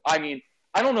I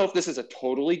don't know if this is a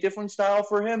totally different style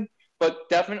for him, but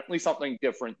definitely something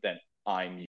different than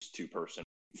I'm used to personally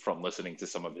from listening to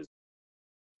some of his.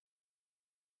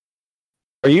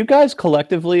 Are you guys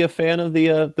collectively a fan of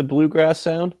the bluegrass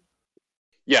sound?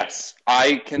 Yes,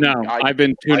 I can. No, I've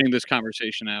been tuning this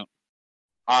conversation out.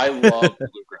 I love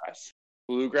bluegrass.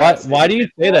 Bluegrass. Why do you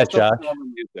say that, Josh?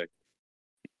 Music.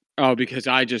 Oh, because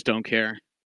I just don't care.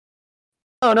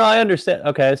 Oh, no, I understand.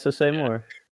 Okay, so say more.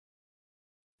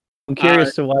 I'm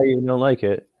curious to why you don't like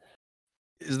it.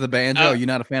 Is the banjo? Are you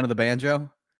not a fan of the banjo?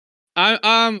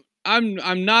 I'm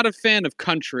not a fan of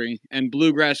country, and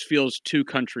bluegrass feels too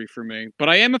country for me. But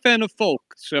I am a fan of folk,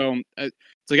 so it's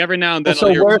like every now and then I'll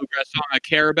hear a bluegrass song I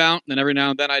care about, and then every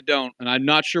now and then I don't. And I'm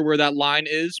not sure where that line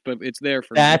is, but it's there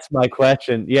for me. That's my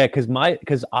question. Yeah,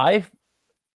 because I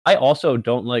also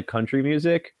don't like country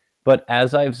music. But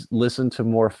as I've listened to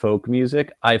more folk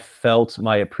music, I felt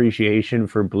my appreciation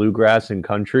for bluegrass and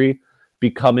country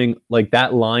becoming like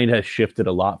that line has shifted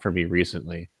a lot for me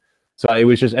recently. So it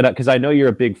was just because I know you're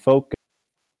a big folk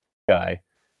guy,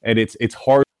 and it's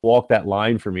hard to walk that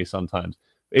line for me sometimes.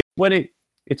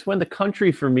 It's when the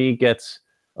country for me gets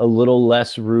a little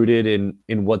less rooted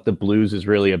in what the blues is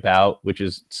really about, which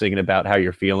is singing about how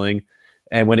you're feeling,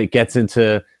 and when it gets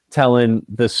into telling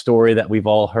the story that we've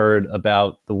all heard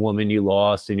about the woman you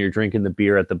lost and you're drinking the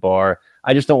beer at the bar.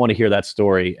 I just don't want to hear that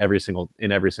story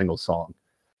in every single song.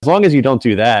 As long as you don't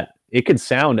do that, it could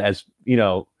sound as,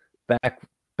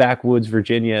 backwoods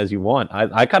Virginia as you want.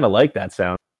 I kind of like that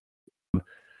sound.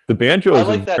 The banjo is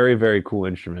a very, very cool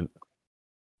instrument.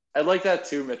 I like that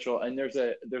too, Mitchell. And there's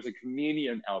a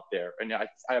comedian out there, and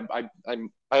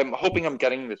I'm hoping I'm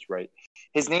getting this right.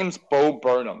 His name's Bo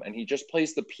Burnham, and he just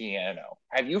plays the piano.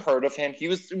 Have you heard of him? He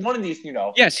was one of these,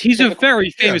 Yes, he's a very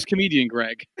famous comedian,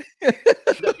 Greg.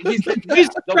 He's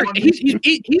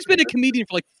been a comedian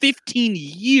for like 15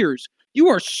 years. You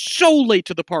are so late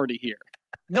to the party here.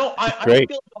 No, I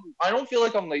don't feel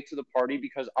like I'm late to the party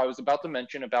because I was about to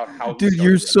mention about how. Dude,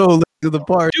 you're so late to the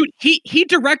party. Dude, he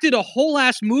directed a whole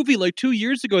ass movie like 2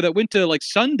 years ago that went to like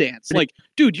Sundance. Like,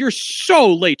 dude, you're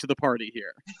so late to the party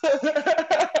here.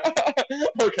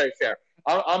 Okay, fair.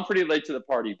 I'm pretty late to the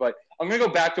party, but I'm gonna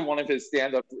go back to one of his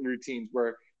stand-up routines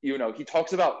where he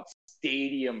talks about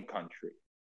stadium country.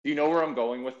 Do you know where I'm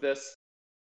going with this?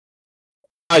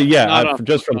 Yeah,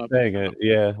 just from saying it.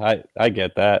 Yeah, I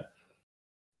get that.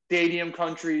 Stadium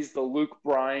countries, the Luke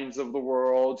Bryans of the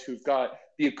world, who've got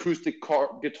the acoustic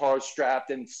guitar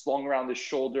strapped and slung around his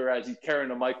shoulder as he's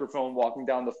carrying a microphone, walking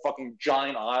down the fucking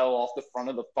giant aisle off the front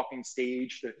of the fucking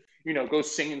stage to, go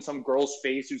sing in some girl's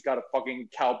face who's got a fucking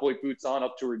cowboy boots on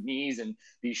up to her knees and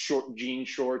these short jean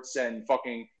shorts and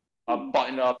fucking a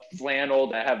button-up flannel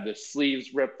that have the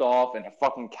sleeves ripped off and a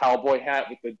fucking cowboy hat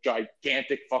with a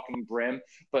gigantic fucking brim.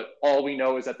 But all we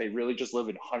know is that they really just live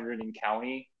in Hunterdon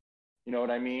County. You know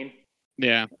what I mean?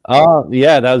 Yeah. Oh,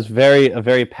 yeah. That was a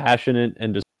very passionate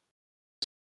and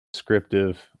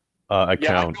descriptive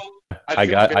account. I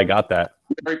got that.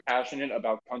 Very passionate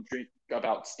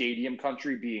about stadium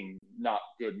country being not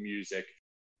good music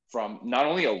from not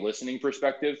only a listening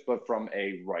perspective, but from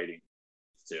a writing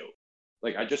too.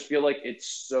 Like, I just feel like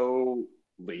it's so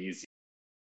lazy.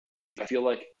 I feel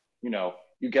like,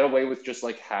 you get away with just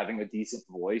like having a decent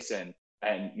voice and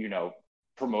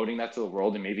promoting that to the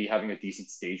world and maybe having a decent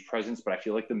stage presence, but I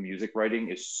feel like the music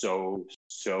writing is so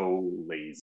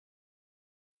lazy.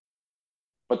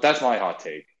 But that's my hot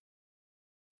take.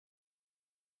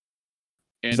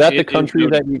 Is that the country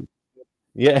that you?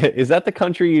 Yeah, is that the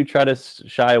country you try to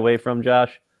shy away from,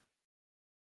 Josh?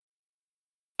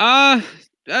 Is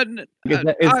that no,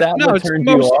 what turns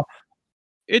you off?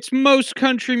 It's most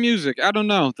country music. I don't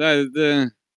know.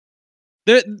 There's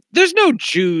no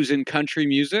Jews in country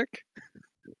music.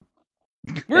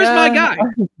 Where's my guy?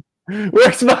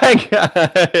 Where's my guy?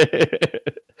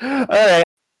 All right,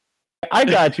 I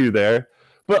got you there.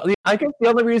 But I guess the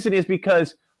other reason is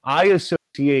because I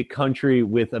associate country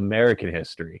with American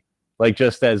history. like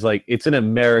just as like it's an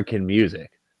American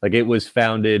music. Like it was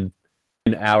founded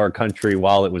in our country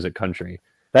while it was a country.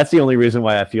 That's the only reason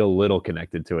why I feel a little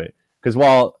connected to it. Because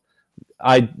while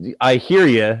I hear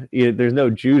you, there's no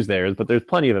Jews there, but there's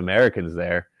plenty of Americans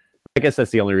there. I guess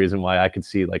that's the only reason why I could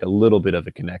see like a little bit of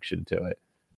a connection to it.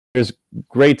 There's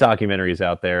great documentaries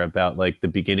out there about like the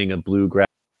beginning of bluegrass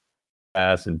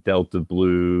and Delta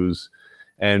blues,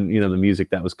 and the music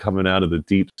that was coming out of the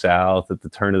Deep South at the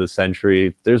turn of the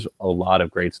century. There's a lot of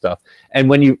great stuff, and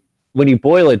when you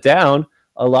boil it down,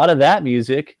 a lot of that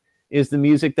music is the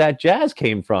music that jazz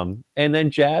came from, and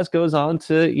then jazz goes on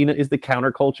to is the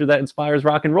counterculture that inspires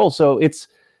rock and roll. So it's,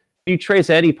 if you trace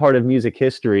any part of music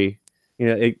history,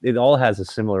 it all has a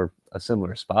similar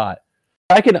spot.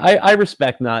 I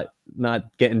respect not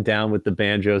getting down with the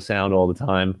banjo sound all the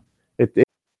time.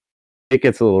 It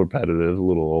gets a little repetitive, a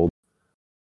little old.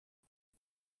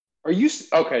 Are you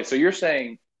okay? So you're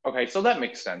saying, okay, so that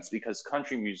makes sense because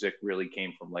country music really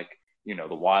came from like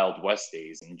the Wild West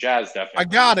days, and jazz definitely. I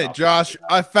got it, Josh.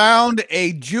 I found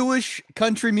a Jewish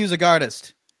country music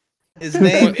artist. His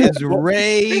name is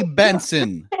Ray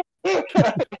Benson. There's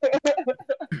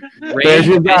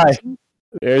your guy.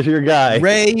 There's your guy.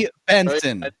 Ray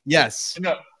Benson. Yes.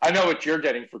 I know what you're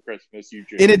getting for Christmas, you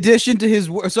Jew. In addition to his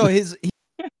work, so he's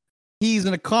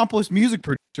an accomplished music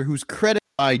producer who's credited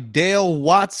by Dale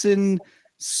Watson,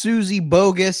 Susie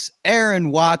Bogus, Aaron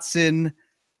Watson,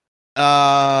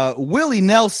 Willie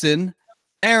Nelson,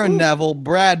 Aaron Neville,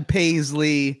 Brad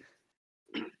Paisley,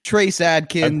 Trace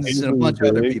Adkins, and a bunch of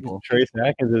other people. Trace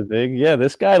Adkins is big. Yeah,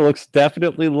 this guy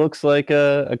definitely looks like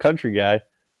a country guy.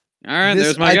 All right,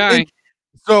 there's my guy.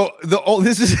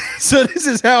 This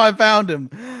is how I found him.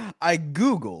 I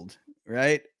Googled,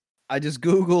 right? I just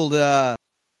Googled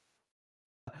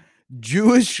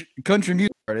Jewish country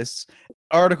music artists.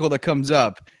 Article that comes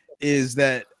up is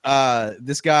that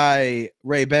this guy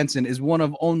Ray Benson is one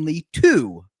of only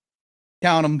two,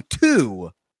 count them,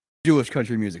 two Jewish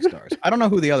country music stars. I don't know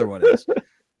who the other one is,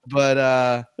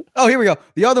 but here we go.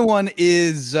 The other one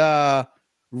is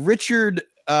Richard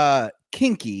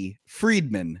Kinky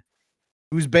Friedman,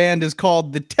 whose band is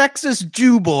called the Texas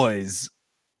Jew Boys.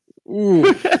 Ooh.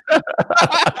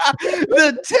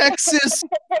 The Texas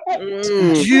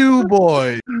Jew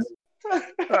Boys.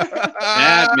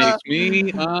 That makes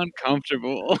me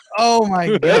uncomfortable. Oh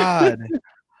my god.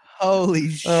 Holy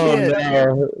shit. Oh,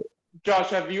 no. Josh,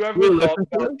 have you ever thought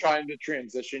about trying to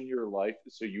transition your life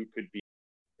so you could be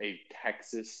a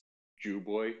Texas Jew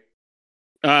boy?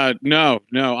 No.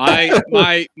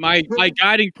 My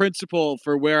guiding principle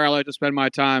for where I like to spend my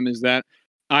time is that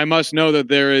I must know that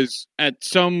there is at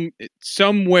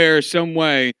somewhere, some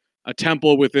way, a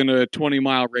temple within a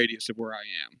 20-mile radius of where I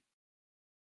am.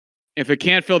 If it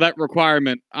can't fill that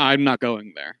requirement, I'm not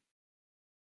going there.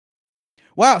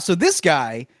 Wow. So this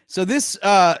guy,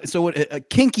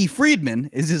 Kinky Friedman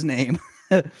is his name.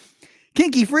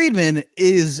 Kinky Friedman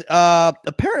is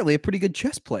apparently a pretty good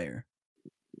chess player.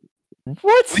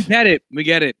 What? We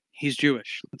get it. He's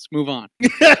Jewish. Let's move on.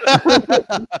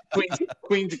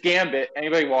 Queen's Gambit.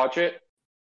 Anybody watch it?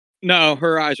 No,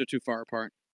 her eyes are too far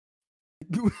apart.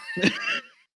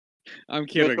 I'm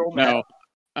kidding. No,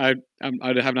 I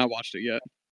have not watched it yet.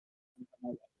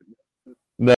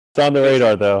 No, it's on the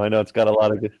radar though. I know it's got a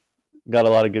lot of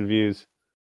good views.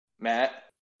 Matt.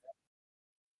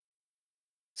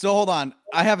 So hold on,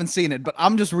 I haven't seen it, but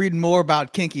I'm just reading more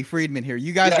about Kinky Friedman here.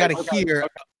 You guys got to hear.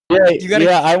 Okay. You gotta,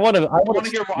 I want to hear. I want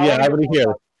to hear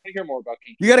more about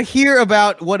Kinky. You got to hear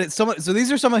about what it's. So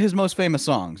these are some of his most famous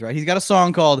songs, right? He's got a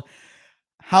song called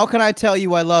 "How Can I Tell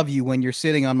You I Love You When You're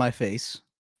Sitting on My Face."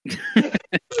 and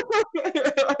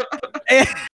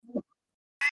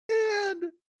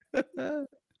I'm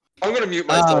gonna mute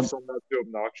myself so I'm not too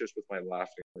obnoxious with my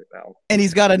laughing right now. And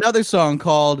he's got another song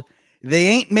called "They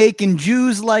Ain't Making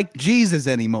Jews Like Jesus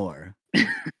Anymore."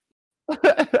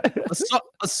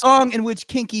 A song in which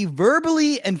Kinky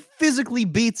verbally and physically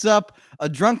beats up a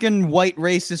drunken white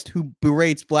racist who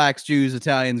berates blacks, Jews,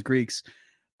 Italians, Greeks,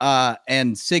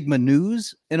 and Sigma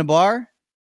News in a bar.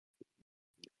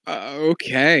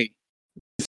 Okay.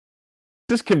 This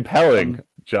is compelling,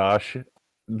 Josh.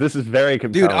 This is very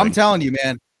compelling. Dude, I'm telling you,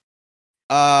 man.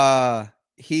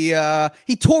 He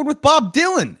toured with Bob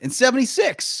Dylan in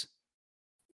 '76.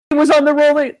 He was on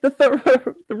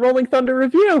the Rolling Thunder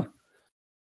Review.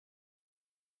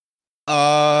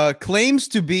 Claims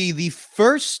to be the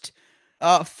first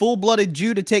full-blooded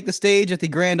Jew to take the stage at the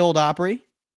Grand Ole Opry.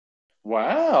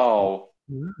 Wow.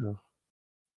 Dude,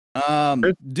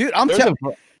 I'm telling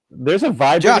you, there's a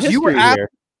vibrant Josh, history here.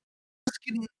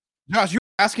 Josh, you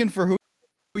were asking for who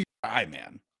you are,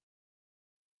 man.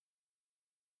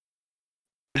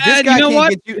 this guy you know can't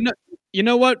what? get you. You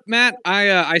know what, Matt?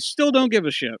 I still don't give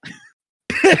a shit.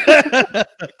 You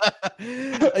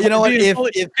know what?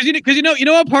 Because you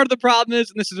know what part of the problem is,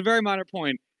 and this is a very minor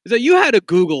point, is that you had to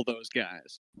Google those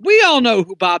guys. We all know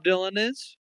who Bob Dylan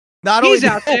is. Not He's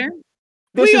only out there.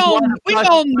 This We is all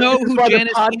why know this is who why the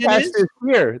Janis Ian podcast is.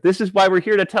 here. This is why we're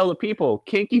here to tell the people.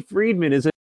 Kinky Friedman is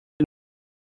a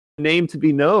name to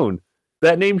be known.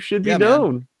 That name should be Yeah, man.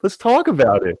 known. Let's talk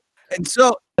about it. And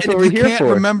so, That's and what if we're you here can't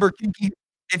for. remember Kinky,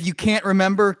 if you can't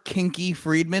remember Kinky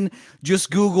Friedman, just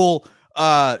Google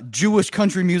Jewish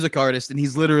country music artist, and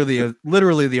he's literally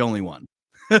the only one.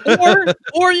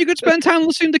 or you could spend time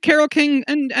listening to Carole King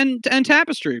and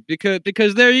Tapestry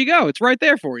because there you go. It's right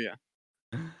there for you.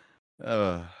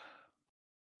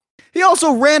 He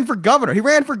also ran for governor. He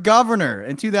ran for governor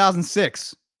in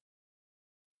 2006.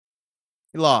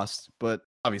 He lost, but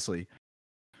obviously.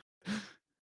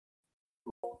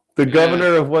 The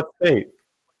governor of what state?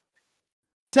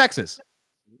 Texas.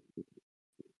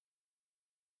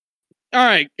 All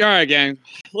right, gang.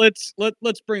 Let's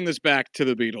bring this back to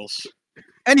the Beatles.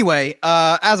 Anyway,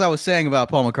 as I was saying about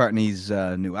Paul McCartney's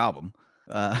new album,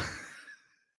 what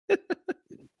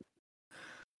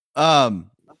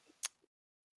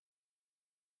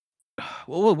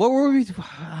were we?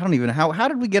 I don't even know how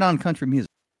did we get on country music?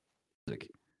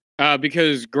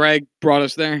 Because Greg brought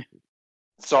us there.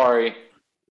 Sorry.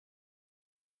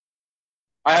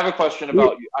 I have a question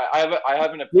about you. I have an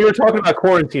opinion. We were talking about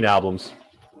quarantine albums.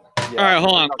 Yeah. All right,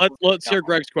 hold on. Let's hear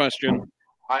Greg's question.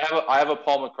 I have a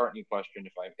Paul McCartney question.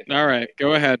 All right,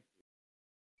 go ahead.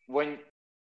 When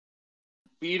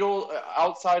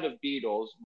outside of Beatles,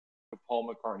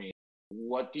 Paul McCartney,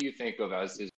 what do you think of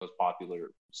as his most popular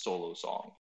solo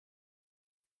song?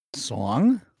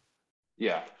 Song?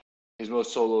 Yeah, his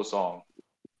most solo song,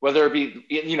 whether it be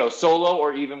solo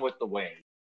or even with the Wings.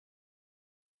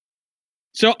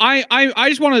 So I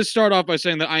just want to start off by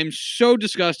saying that I'm so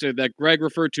disgusted that Greg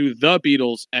referred to the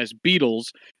Beatles as Beatles,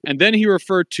 and then he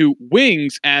referred to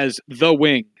Wings as the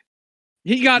Wing.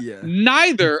 He got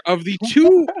neither of the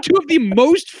two of the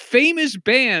most famous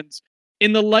bands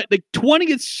in the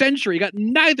 20th century. He got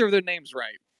neither of their names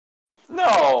right.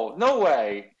 No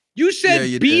way. You said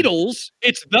you Beatles,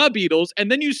 it's the Beatles, and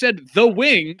then you said the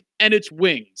Wing, and it's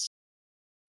Wings.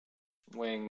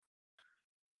 Wing.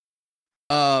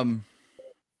 I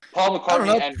Paul don't McCartney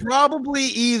know. and Probably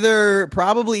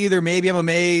either Maybe I'm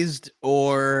Amazed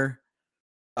or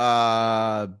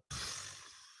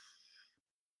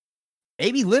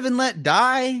maybe Live and Let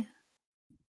Die.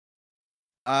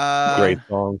 Great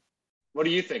song. What do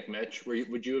you think, Mitch?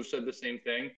 Would you have said the same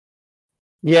thing?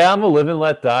 Yeah, I'm a Live and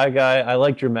Let Die guy. I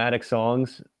like dramatic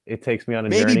songs. It takes me on a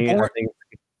journey. I think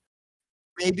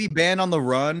Maybe Band on the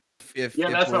Run. If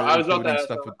That's what I was about to ask.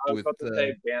 I was about to with,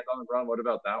 say Band on the Run. What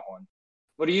about that one?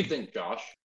 What do you think, Josh?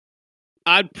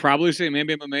 I'd probably say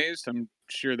Maybe I'm Amazed. I'm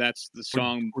sure that's the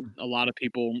song a lot of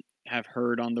people have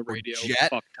heard on the radio.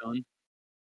 Jet? Fuck ton.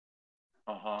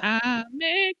 Uh-huh. I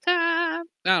make time.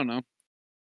 I don't know.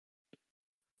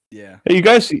 Yeah. Hey, you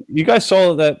guys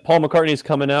saw that Paul McCartney is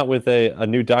coming out with a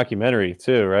new documentary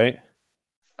too, right?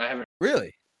 I haven't.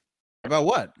 Really? About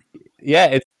what? Yeah,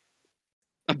 it's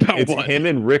what? him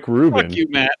and Rick Rubin. Fuck you,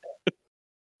 Matt.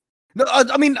 No,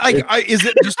 I mean, is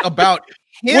it just about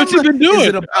him? What's he been doing? Is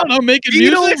it I about don't know, making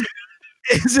Beatles? music?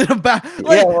 Is it about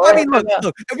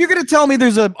look, if you're gonna tell me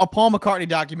there's a Paul McCartney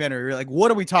documentary, you're like,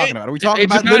 what are we talking about? Are we talking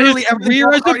It's about about literally his everything?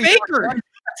 career as a Paul McCartney's baker. done?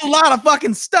 That's a lot of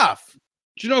fucking stuff.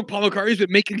 Do you know Paul McCartney's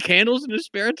been making candles in his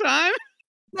spare time?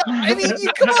 No, I mean,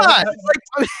 come on.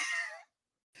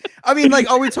 I mean,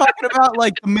 are we talking about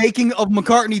the making of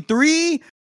McCartney 3?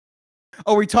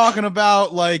 Are we talking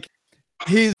about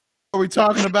his? Are we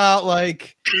talking about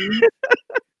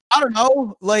I don't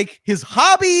know, his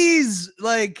hobbies?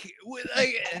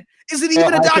 Is it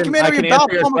even a documentary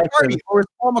about Paul McCartney, or is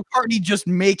Paul McCartney just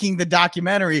making the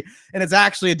documentary and it's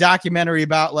actually a documentary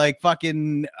about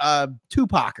fucking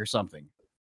Tupac or something?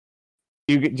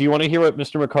 Do you want to hear what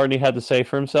Mr. McCartney had to say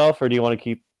for himself, or do you want to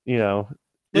keep Let's hear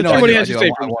what he has to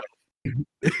say for himself.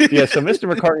 Yeah, so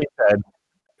Mr. McCartney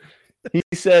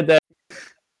said that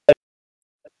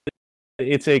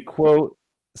it's a quote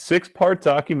 6-part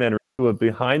documentary, a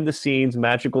behind-the-scenes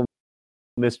magical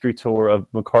mystery tour of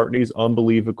McCartney's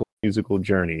unbelievable musical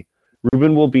journey.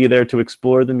 Rubin will be there to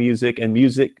explore the music and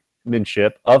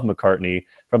musicmanship of McCartney,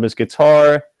 from his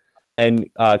guitar and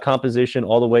composition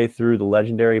all the way through the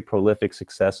legendary, prolific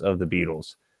success of the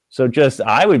Beatles. So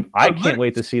I can't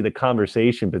wait to see the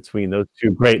conversation between those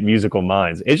two great musical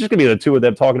minds. It's just gonna be the two of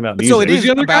them talking about music. So it is the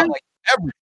other about guy?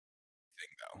 everything,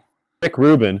 though. Rick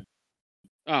Rubin.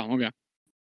 Oh, okay.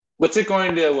 What's it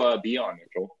going to be on,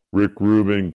 Mitchell? Rick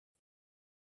Rubin.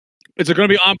 It's going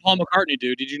to be on Paul McCartney,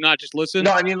 dude. Did you not just listen?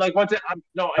 No, I mean like once it.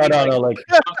 No, I mean like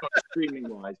streaming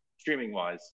wise. Streaming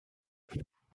wise.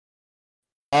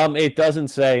 It doesn't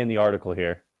say in the article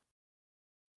here.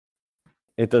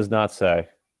 It does not say.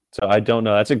 So I don't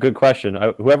know. That's a good question.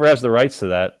 Whoever has the rights to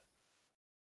that,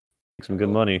 make some good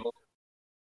money.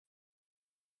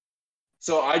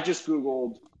 So I just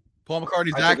Googled Paul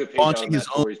McCartney's I took a page out launching of his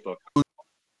Matt own. Torrey's book.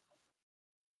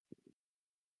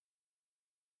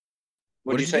 What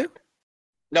What'd did you say?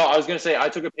 No, I was gonna say I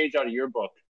took a page out of your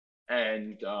book,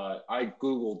 and I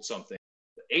Googled something.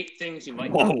 8 things you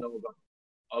might not know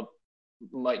about.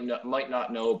 Might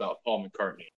not know about Paul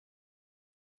McCartney.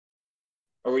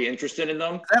 Are we interested in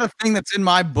them? Is that a thing that's in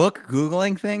my book?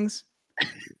 Googling things.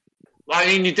 I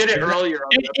mean, you did it earlier. On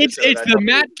the It's episode. the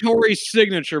Matt Torrey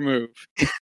signature move.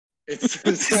 Is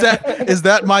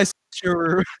that my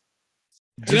signature?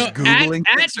 Just Googling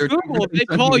at things or- Google, they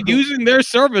call using their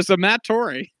service a Matt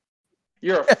Torrey.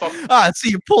 You're a fucking so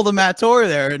you pulled a Matt Torrey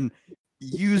there and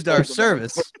used our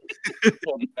service.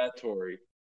 Matt Torrey.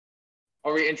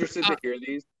 Are we interested to hear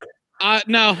these?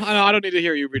 No, I don't need to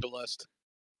hear you read a list.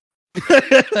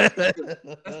 That's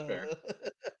fair.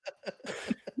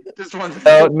 Just one.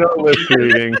 No list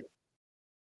reading.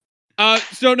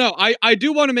 So no, I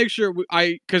do want to make sure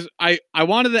because I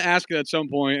wanted to ask it at some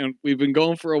point, and we've been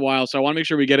going for a while, so I want to make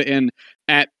sure we get it in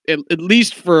at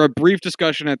least for a brief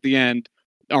discussion at the end.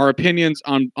 Our opinions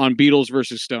on Beatles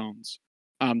versus Stones,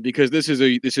 because this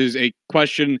is a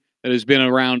question that has been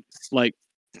around like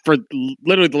for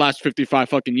literally the last 55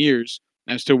 fucking years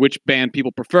as to which band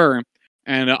people prefer,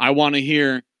 and I want to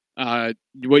hear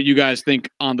what you guys think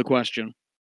on the question.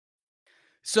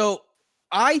 So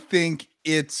I think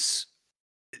it's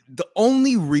the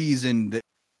only reason that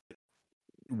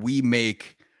we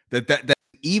make that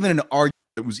even an argument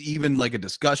that was even like a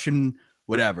discussion,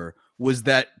 whatever, was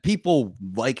that people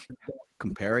like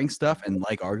comparing stuff and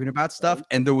like arguing about stuff,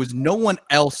 and there was no one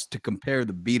else to compare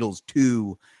the Beatles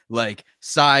to, like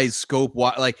size, scope,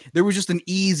 like there was just an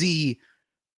easy,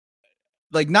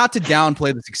 like, not to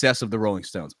downplay the success of the Rolling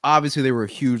Stones. Obviously, they were a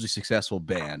hugely successful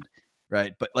band,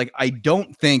 right? But like, I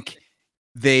don't think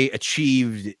they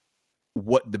achieved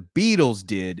what the Beatles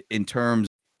did in terms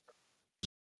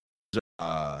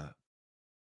of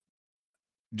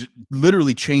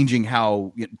literally changing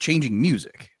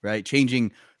music, right?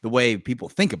 Changing the way people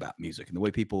think about music and the way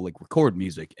people like record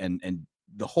music and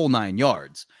the whole 9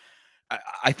 yards.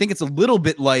 I think it's a little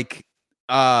bit like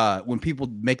when people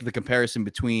make the comparison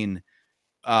between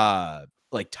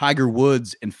like Tiger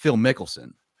Woods and Phil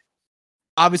Mickelson.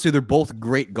 Obviously, they're both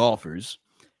great golfers.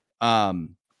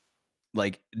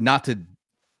 Like, not to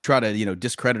try to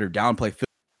discredit or downplay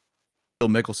Phil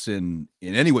Mickelson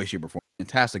in any way, shape, or form.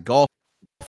 Fantastic golf.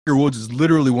 Tiger Woods is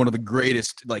literally one of the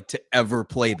greatest like to ever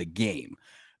play the game.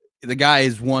 The guy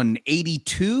has won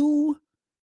 82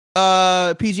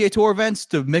 PGA Tour events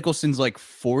to Mickelson's like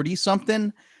 40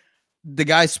 something. The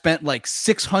guy spent like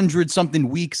 600 something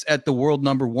weeks at the world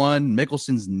number 1.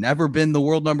 Mickelson's never been the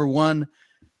world number 1.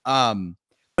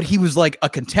 But he was like a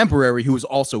contemporary who was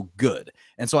also good.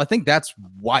 And so I think that's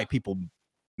why people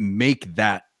make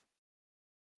that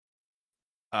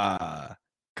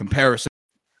comparison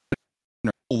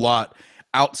a lot,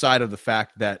 outside of the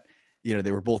fact that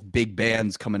they were both big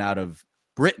bands coming out of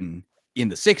Britain in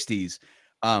the 60s,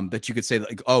 that you could say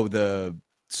like, oh, the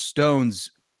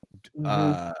Stones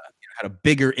had a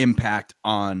bigger impact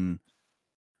on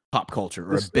pop culture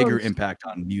or a bigger impact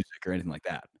on music or anything like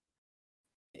that.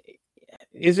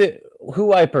 Is it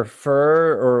who I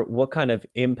prefer or what kind of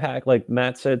impact, like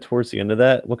Matt said towards the end of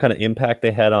that, what kind of impact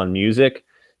they had on music?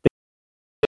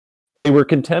 They were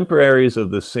contemporaries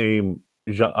of the same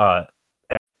I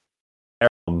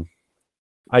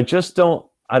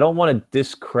don't want to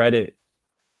discredit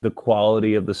the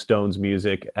quality of the Stones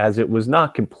music, as it was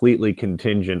not completely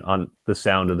contingent on the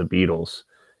sound of the Beatles.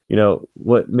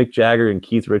 What Mick Jagger and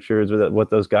Keith Richards, what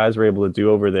those guys were able to do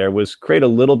over there was create a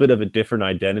little bit of a different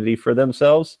identity for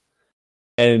themselves.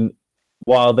 And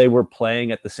while they were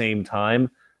playing at the same time,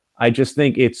 I just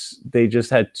think they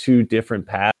just had two different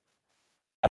paths.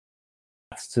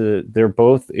 They're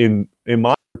both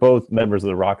both members of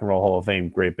the Rock and Roll Hall of Fame,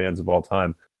 great bands of all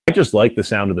time. I just like the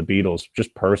sound of the Beatles,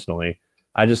 just personally.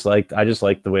 I just like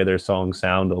the way their songs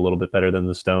sound a little bit better than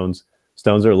the Stones.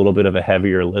 Stones are a little bit of a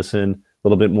heavier listen, a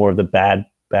little bit more of the bad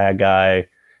guy,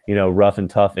 rough and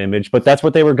tough image. But that's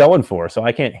what they were going for. So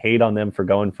I can't hate on them for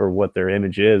going for what their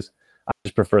image is. I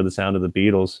just prefer the sound of the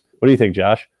Beatles. What do you think,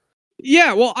 Josh?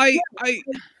 Yeah, well,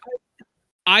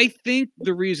 I think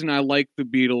the reason I like the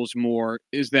Beatles more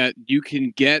is that you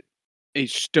can get a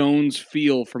Stones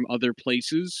feel from other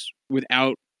places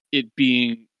without it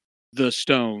being the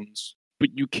Stones. But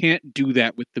you can't do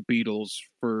that with the Beatles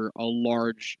for a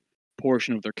large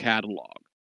portion of their catalog.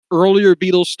 Earlier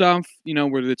Beatles stuff,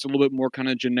 where it's a little bit more kind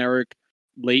of generic,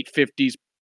 late 50s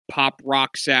pop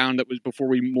rock sound that was before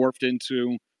we morphed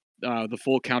into the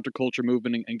full counterculture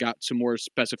movement and got some more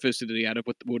specificity out of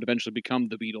what would eventually become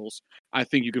the Beatles. I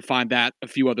think you could find that a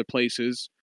few other places.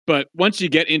 But once you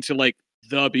get into like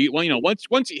the Beat,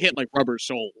 once you hit like Rubber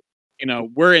Soul,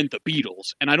 we're in the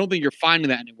Beatles, and I don't think you're finding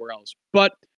that anywhere else.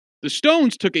 But the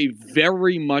Stones took a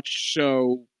very much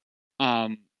so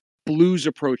blues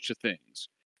approach to things,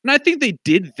 and I think they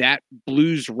did that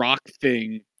blues rock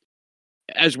thing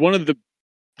as one of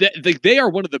they are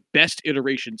one of the best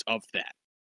iterations of that.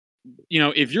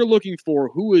 If you're looking for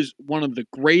who is one of the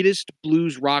greatest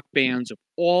blues rock bands of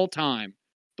all time,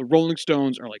 the Rolling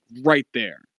Stones are like right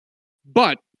there.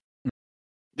 But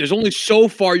there's only so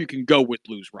far you can go with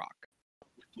blues rock.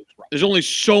 There's only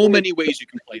so many ways you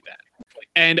can play that.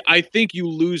 And I think you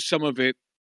lose some of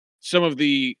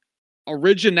the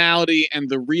originality and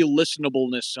the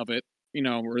re-listenableness of it,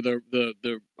 or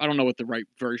the I don't know what the right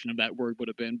version of that word would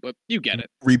have been, but you get it.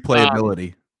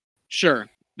 Replayability. Sure.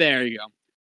 There you go.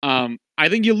 I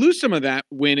think you lose some of that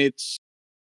when it's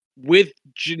with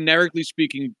generically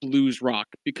speaking blues rock,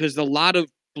 because a lot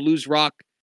of blues rock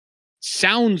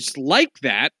sounds like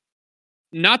that.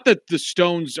 Not that the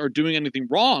Stones are doing anything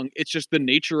wrong, it's just the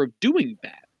nature of doing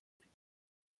that.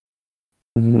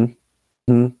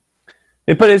 Mm-hmm.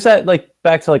 But is that like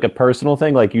back to like a personal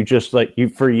thing? Like you just like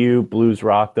for you, blues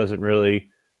rock doesn't really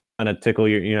kind of tickle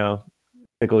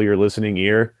your listening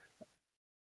ear?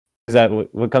 Is that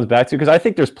what comes back to? Because I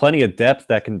think there's plenty of depth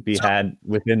that can be had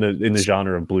within the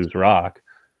genre of blues rock.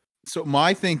 So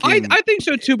my thinking, I think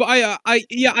so too. But I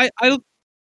don't.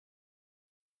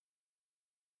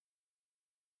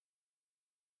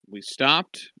 We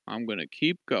stopped. I'm gonna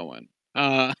keep going.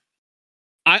 I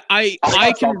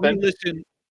can re-listen.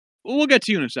 We'll get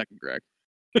to you in a second, Greg.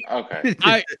 Okay.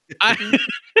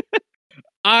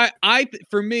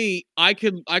 For me, I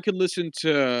could listen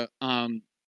to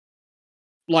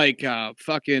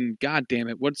fucking god damn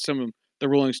it, what's some of the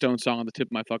Rolling Stones song on the tip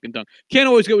of my fucking tongue? Can't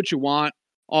always get what you want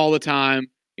all the time,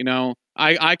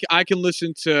 I can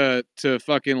listen to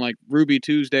fucking like Ruby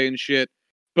Tuesday and shit,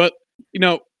 but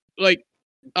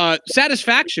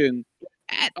Satisfaction,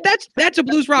 that's a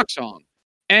blues rock song,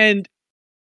 and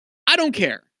I don't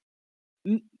care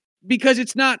because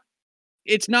it's not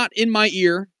in my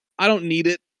ear. I don't need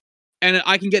it, and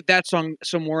I can get that song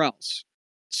somewhere else.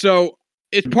 So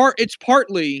it's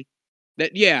partly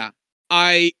that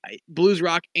I blues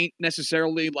rock ain't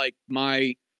necessarily like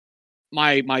my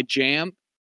jam,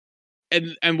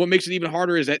 and what makes it even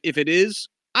harder is that if it is,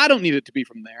 I don't need it to be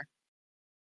from there.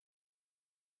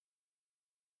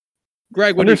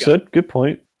 Greg, what Understood. do you got? Good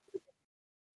point.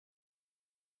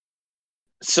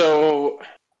 So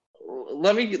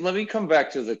let me come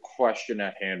back to the question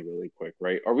at hand really quick,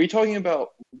 right? Are we talking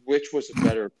about which was a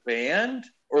better band,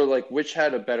 or like which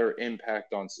had a better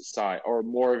impact on society, or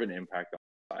more of an impact on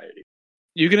society?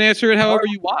 You can answer it however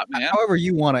you want, man. However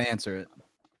you want to answer it.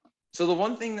 So the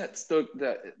one thing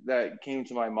that came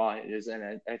to my mind is,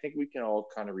 and I think we can all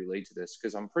kind of relate to this,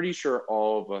 because I'm pretty sure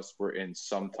all of us were in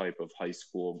some type of high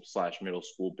school / middle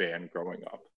school band growing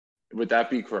up. Would that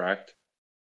be correct?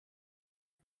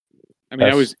 I mean,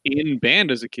 I was in band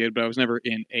as a kid, but I was never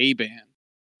in a band.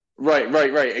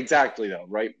 Right. Exactly, though.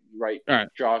 Right. All right.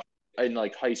 Josh, in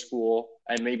like high school,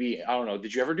 and maybe, I don't know,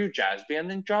 did you ever do jazz band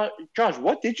then? Josh,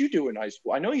 what did you do in high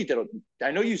school? I know you did.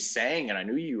 I know you sang, and I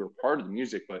knew you were part of the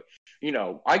music, but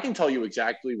I can tell you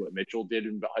exactly what Mitchell did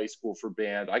in high school for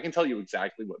band. I can tell you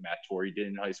exactly what Matt Torrey did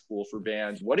in high school for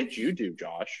band. What did you do,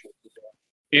 Josh?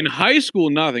 In high school,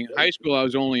 nothing. In high school, I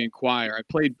was only in choir.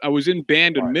 I was in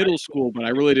band in middle school, but I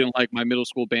really didn't like my middle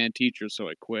school band teacher, so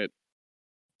I quit.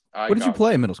 What did you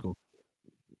play in middle school?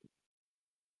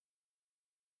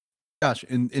 Gosh,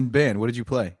 in band, what did you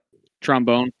play?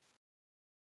 Trombone.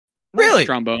 Really?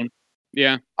 Trombone.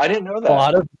 Yeah. I didn't know that. A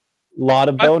lot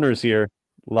of boners here.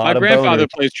 My grandfather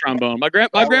plays trombone. My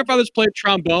grandfather's played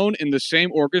trombone in the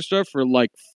same orchestra for like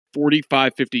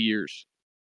 45, 50 years.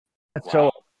 That's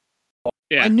so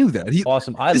yeah. I knew that.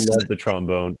 Awesome. I love the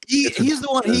trombone. He's the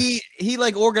one. He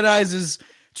like organizes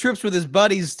trips with his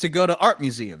buddies to go to art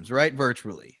museums, right?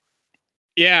 Virtually.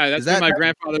 Yeah, that's been my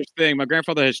grandfather's thing. My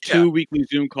grandfather has two weekly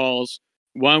Zoom calls,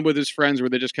 one with his friends where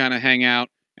they just kind of hang out,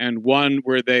 and one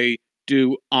where they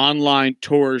do online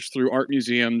tours through art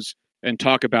museums and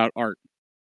talk about art.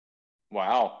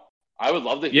 Wow. I would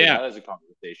love to hear that as a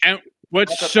conversation. And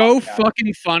what's so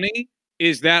fucking funny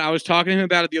is that I was talking to him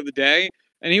about it the other day,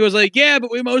 and he was like, "Yeah,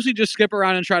 but we mostly just skip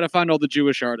around and try to find all the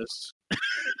Jewish artists."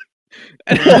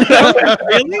 And I was like,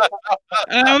 "Really?"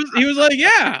 And he was like,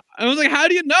 "Yeah." I was like, "How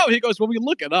do you know?" He goes, "Well, we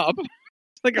look it up."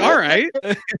 It's like, all right.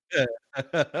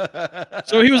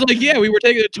 So he was like, "Yeah, we were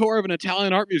taking a tour of an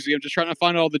Italian art museum, just trying to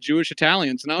find all the Jewish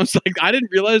Italians." And I was like, "I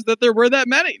didn't realize that there were that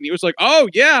many." And he was like, "Oh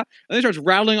yeah." And then he starts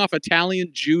rattling off Italian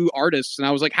Jew artists, and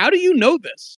I was like, "How do you know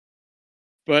this?"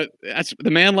 But that's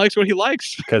the man likes what he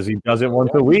likes. Because he does it once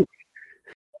a week.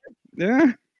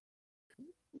 Yeah.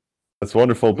 That's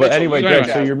wonderful. But Mitchell, anyway, you Greg,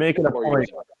 go. so you're making a Before you point.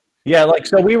 start. Yeah,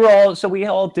 so we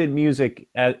all did music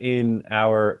in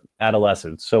our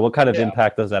adolescence. So what kind of Yeah.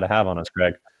 impact does that have on us,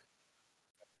 Greg?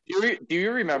 Do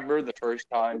you remember the first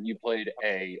time you played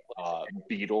a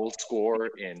Beatles score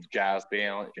in jazz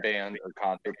band or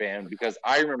concert band? Because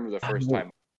I remember the first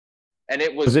time, and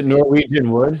it Was it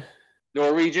Norwegian Wood?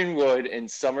 Norwegian Wood in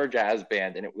summer jazz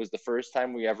band, and it was the first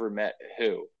time we ever met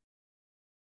who?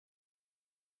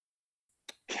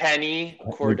 Kenny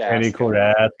Cordasco. Kenny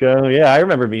Cordasco. Yeah, I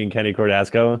remember being Kenny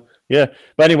Cordasco. Yeah.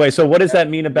 But anyway, so what does that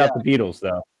mean about the Beatles,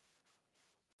 though?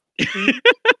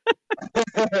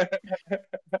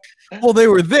 Well, they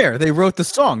were there. They wrote the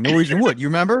song Norwegian Wood. You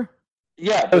remember?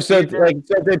 Yeah. So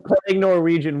they're playing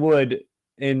Norwegian Wood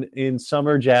in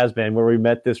summer jazz band where we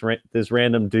met this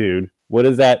random dude. What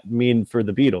does that mean for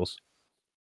the Beatles?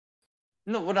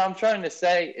 No, what I'm trying to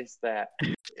say is that.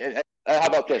 How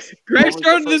about this? Greg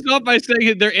started this off by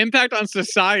saying their impact on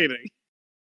society.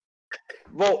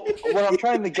 Well, what I'm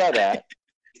trying to get at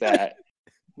is that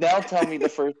now tell me the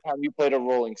first time you played a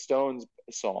Rolling Stones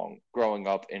song growing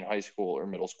up in high school or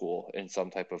middle school in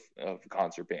some type of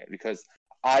concert band, because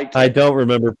I don't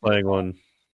remember playing one.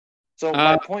 So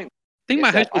my point. I think my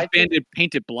is high that school band did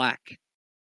Painted Black.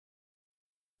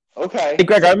 Okay. Hey,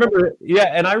 Greg, I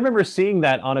remember seeing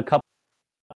that on a couple.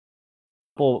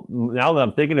 Now that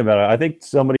I'm thinking about it, I think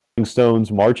somebody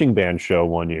Stones marching band show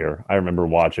one year. I remember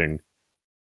watching.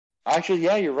 Actually,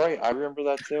 yeah, you're right. I remember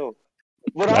that too.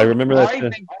 I remember that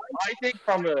too. I think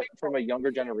from a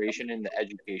younger generation in the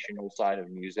educational side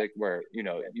of music, where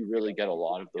you really get a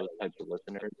lot of those types of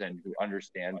listeners and who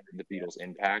understand the Beatles'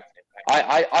 impact.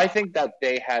 I think that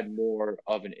they had more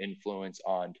of an influence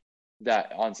on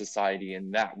society in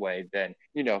that way than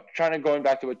trying to going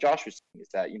back to what Josh was saying, is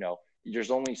that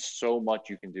there's only so much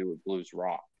you can do with blues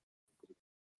rock,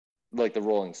 like the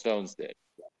Rolling Stones did.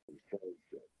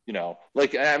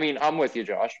 I mean, I'm with you,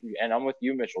 Josh, and I'm with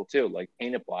you, Mitchell, too. Like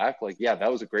Painted Black, yeah,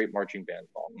 that was a great marching band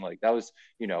song. Like that was,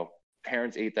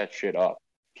 parents ate that shit up,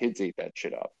 kids ate that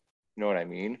shit up. You know what I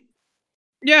mean?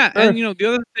 Yeah, and the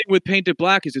other thing with Painted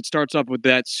Black is it starts off with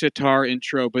that sitar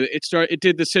intro, but it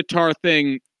did the sitar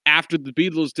thing after the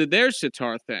Beatles did their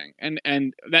sitar thing, and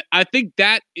that I think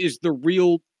that is the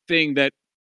real thing that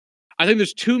I think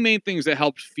there's two main things that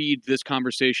helped feed this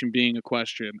conversation being a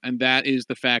question, and that is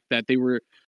the fact that they were,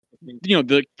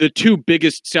 the two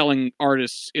biggest selling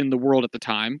artists in the world at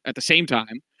the same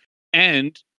time,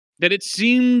 and that it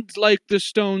seemed like the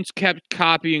Stones kept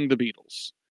copying the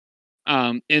Beatles,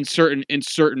 in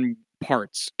certain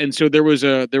parts, and so there was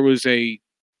a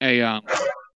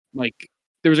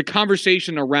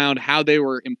conversation around how they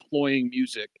were employing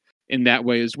music in that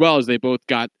way as well, as they both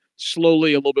got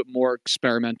slowly a little bit more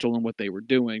experimental in what they were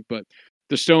doing. But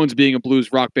the Stones, being a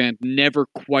blues rock band, never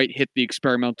quite hit the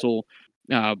experimental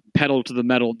pedal to the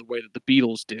metal the way that the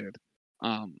Beatles did.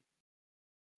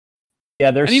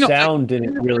 Their sound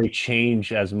didn't really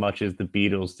change as much as the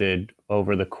Beatles did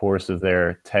over the course of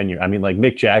their tenure. I mean, like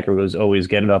Mick Jagger was always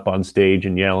getting up on stage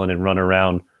and yelling and running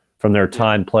around from their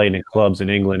time playing in clubs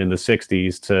in England in the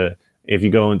 60s to, if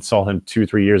you go and saw him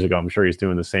 2-3 years ago, I'm sure he's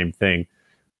doing the same thing.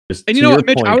 And you know what,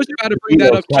 Mitch, I was about to bring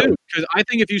that up too, because I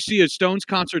think if you see a Stones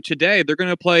concert today, they're going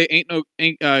to play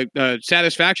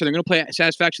Satisfaction. They're going to play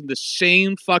Satisfaction the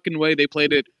same fucking way they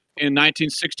played it in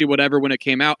 1960, whatever, when it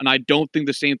came out. And I don't think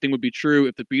the same thing would be true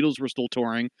if the Beatles were still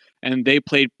touring and they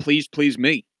played Please Please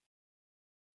Me.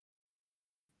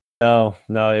 No,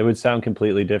 it would sound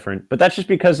completely different. But that's just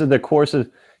because of the course of,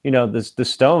 the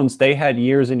Stones, they had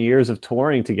years and years of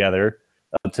touring together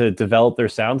to develop their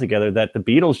sound together that the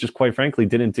Beatles just quite frankly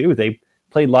didn't do. They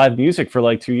played live music for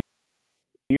like 2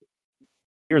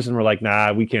 years and were like,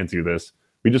 nah, we can't do this.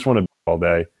 We just want to be all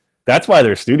day. That's why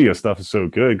their studio stuff is so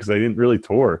good, because they didn't really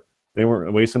tour. They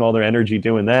weren't wasting all their energy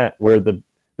doing that. Where the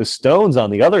Stones, on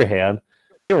the other hand,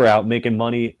 they were out making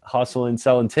money, hustling,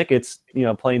 selling tickets,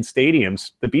 playing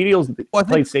stadiums. The Beatles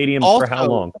played stadiums for how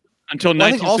long? Until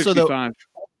 1965.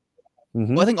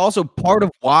 Well, I think also part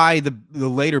of why the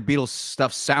later Beatles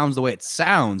stuff sounds the way it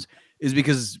sounds is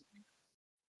because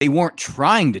they weren't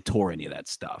trying to tour any of that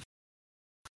stuff.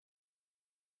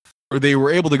 or they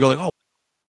were able to go like, oh,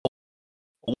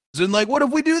 and like, what if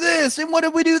we do this and what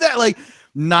if we do that? Like,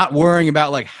 not worrying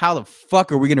about like how the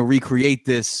fuck are we gonna recreate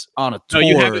this on a tour? No,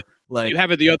 you have it. Like, You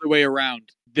have it the other way around.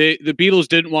 The Beatles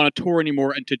didn't want to tour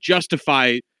anymore, and to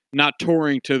justify not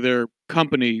touring to their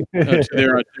company, to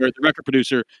their record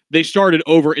producer, they started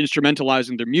over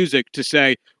instrumentalizing their music to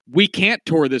say, we can't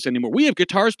tour this anymore. We have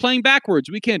guitars playing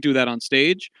backwards. We can't do that on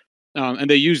stage. And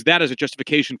they used that as a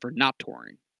justification for not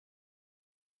touring.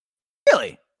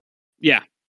 really? Yeah.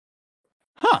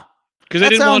 Huh. Because they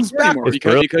didn't want to tour anymore backwards,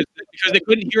 because they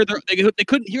couldn't hear they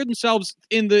couldn't hear themselves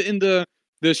in the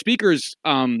speakers,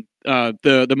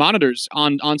 the monitors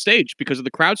on stage because of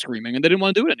the crowd screaming, and they didn't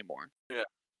want to do it anymore.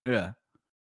 Yeah.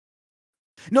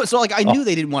 No, so like I knew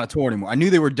they didn't want to tour anymore. I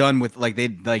knew they were done with like they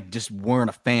like just weren't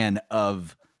a fan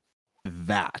of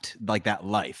that, like that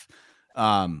life.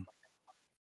 But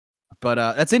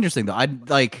that's interesting though. I'd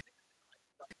like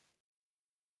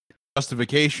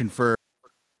justification for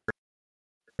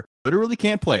literally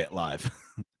can't play it live.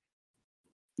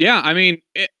 Yeah, I mean,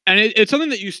 it's something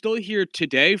that you still hear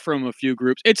today from a few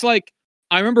groups. It's like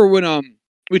I remember when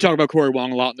we talk about Corey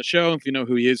Wong a lot on the show. If you know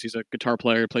who he is, he's a guitar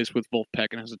player, plays with Wolfpack,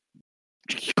 and has a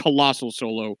colossal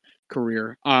solo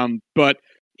career. But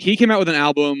he came out with an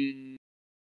album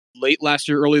late last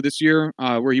year, early this year,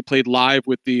 where he played live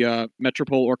with the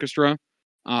Metropole Orchestra,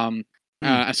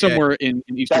 somewhere in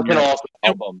Eastern That's an Europe. awesome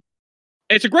album.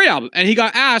 It's a great album, and he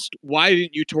got asked, "Why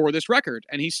didn't you tour this record?"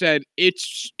 And he said, he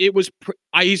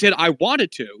said I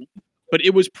wanted to, but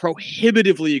it was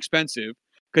prohibitively expensive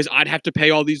because I'd have to pay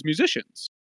all these musicians,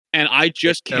 and I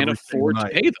just can't afford to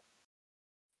pay them.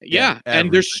 Yeah,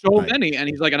 and there's so many, and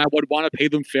he's like, and I would want to pay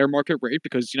them fair market rate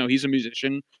because he's a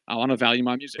musician. I want to value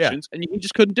my musicians, and he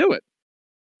just couldn't do it.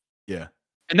 Yeah,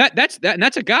 and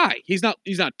that's a guy. He's not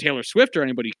Taylor Swift or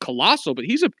anybody colossal, but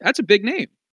that's a big name.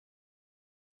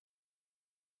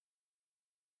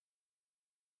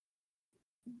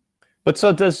 But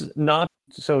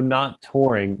not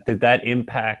touring, did that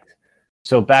impact?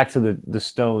 So back to the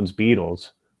Stones,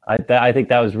 Beatles. I think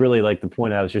that was really like the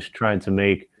point I was just trying to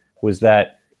make, was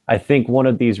that I think one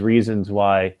of these reasons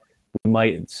why we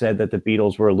might have said that the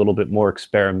Beatles were a little bit more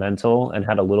experimental and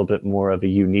had a little bit more of a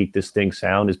unique, distinct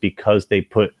sound is because they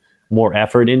put more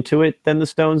effort into it than the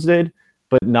Stones did,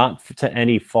 but not to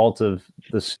any fault of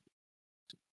the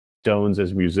Stones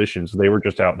as musicians. They were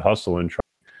just out hustling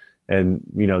and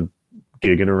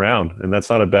gigging around, and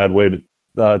that's not a bad way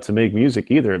to make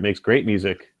music either. It makes great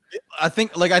music. I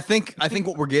think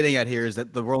what we're getting at here is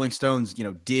that the Rolling Stones,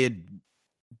 did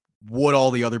what all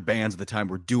the other bands at the time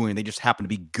were doing. They just happened to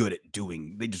be good at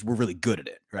doing. They just were really good at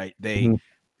it, right? They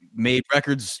made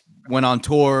records, went on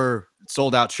tour,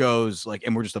 sold out shows,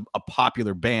 and we're just a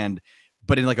popular band,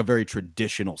 but in like a very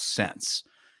traditional sense.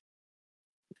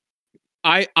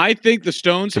 I think the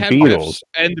Stones had Beatles riffs,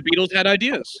 and the Beatles had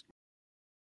ideas.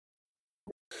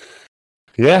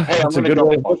 Yeah, Hey, that's a good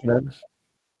way to put it.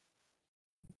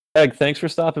 Greg, thanks for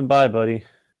stopping by, buddy.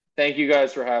 Thank you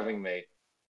guys for having me.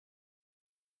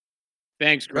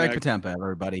 Thanks, Greg. Greg Potempa,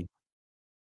 everybody.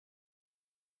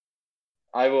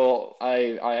 I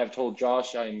have told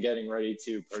Josh I am getting ready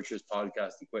to purchase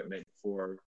podcast equipment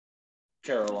for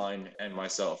Caroline and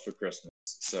myself for Christmas.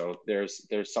 So there's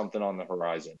something on the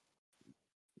horizon.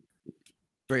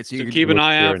 Great. So keep an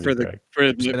eye out for the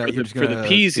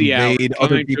Peasy hour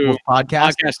other people's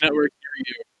podcasts. Podcast network near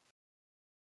you.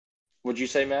 What'd you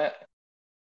say, Matt?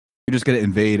 You're just going to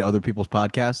invade other people's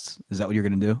podcasts? Is that what you're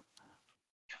going to do?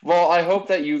 Well, I hope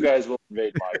that you guys will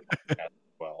invade my podcast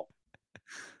as well.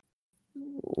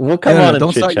 We'll come on and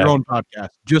don't start chit-chat. your own podcast.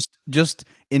 Just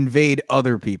invade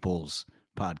other people's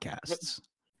podcasts.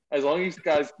 As long as you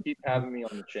guys keep having me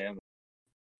on the channel.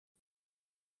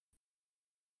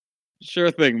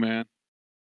 Sure thing, man.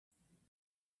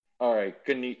 All right.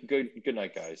 Good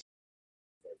night, guys.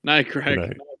 Night, Greg.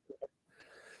 Good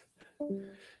night.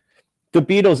 The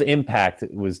Beatles' impact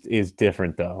is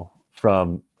different though,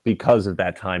 because of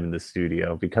that time in the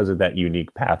studio, because of that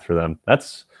unique path for them.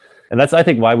 That's I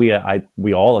think why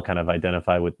we all kind of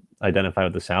identify with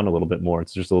the sound a little bit more.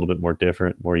 It's just a little bit more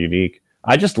different, more unique.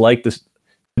 I just like this.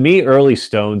 To me, early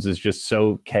Stones is just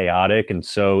so chaotic and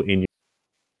so in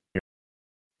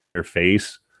your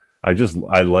face. I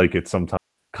like it sometimes.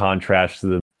 Contrast to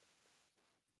the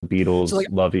Beatles, So,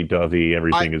 lovey-dovey,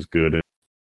 everything is good.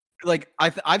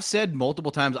 I've said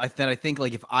multiple times, I think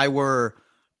if I were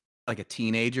like a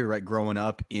teenager, right, growing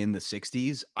up in the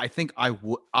 60s, I think I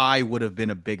would have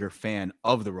been a bigger fan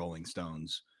of the Rolling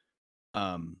Stones,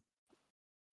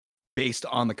 based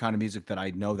on the kind of music that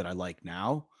I know that I like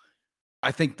now.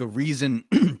 I think the reason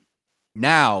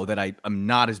now that I'm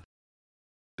not as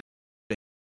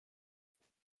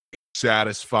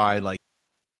satisfied, like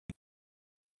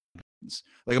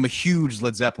I'm a huge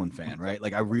Led Zeppelin fan, right?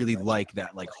 Like I really like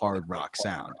that like hard rock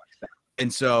sound.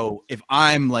 And so if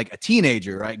I'm like a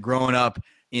teenager, right, growing up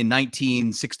in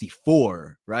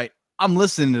 1964, right, I'm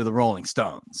listening to the Rolling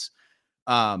Stones.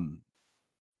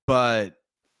 But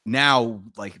now,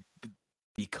 like,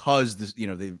 because this,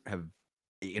 they have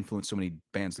influenced so many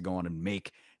bands to go on and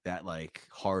make that like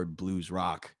hard blues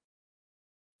rock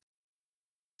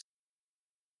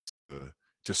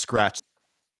to scratch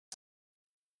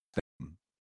them.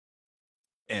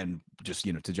 And just,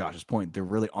 to Josh's point, there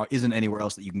really isn't anywhere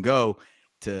else that you can go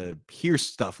to hear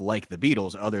stuff like the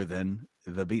Beatles other than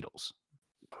the Beatles.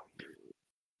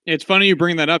 It's funny you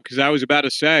bring that up because I was about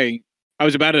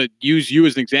to use you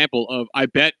as an example of, I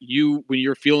bet you, when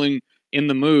you're feeling in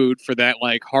the mood for that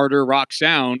like harder rock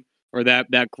sound or that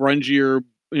grungier,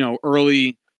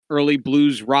 early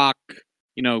blues rock,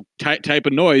 type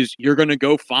of noise, you're going to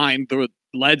go find the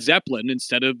Led Zeppelin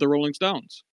instead of the Rolling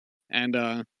Stones. And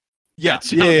like that's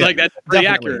pretty definitely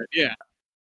accurate. Yeah.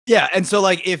 Yeah, and so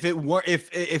like if it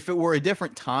were a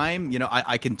different time,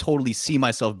 I can totally see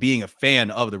myself being a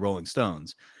fan of the Rolling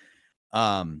Stones.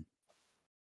 But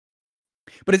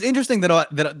it's interesting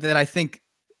that I think,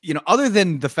 other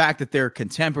than the fact that they're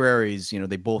contemporaries,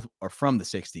 they both are from the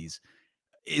 60s.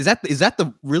 Is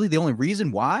that really the only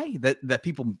reason why that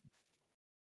people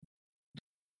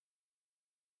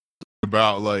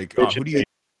about like who do you?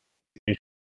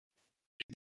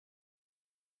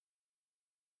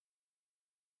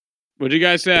 What you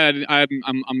guys said, I'm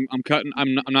cutting.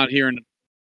 I'm not hearing.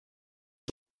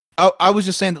 I was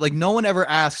just saying that like no one ever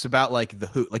asks about like the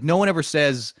Who. Like no one ever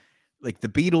says like the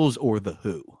Beatles or the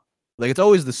Who. Like it's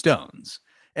always the Stones.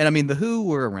 And I mean the Who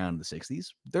were around the 60s.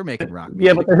 They're making rock music.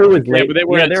 Yeah, but the Who was late. But they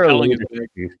were late.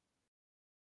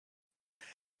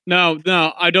 No,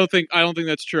 I don't think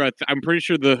that's true. I'm pretty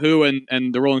sure the Who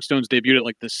and the Rolling Stones debuted at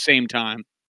like the same time.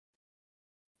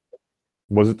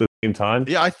 Was it the same time?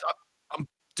 Yeah,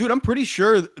 dude, I'm pretty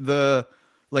sure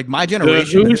my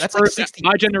generation. That's like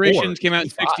My Generations came out in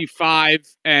 65,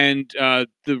 and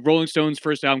the Rolling Stones'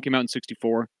 first album came out in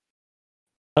 64.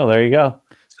 Oh, there you go.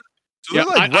 So yeah,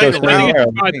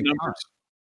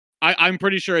 I'm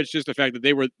pretty sure it's just the fact that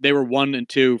they were 1 and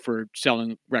 2 for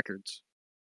selling records.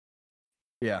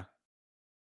 Yeah.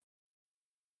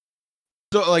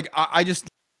 So like I just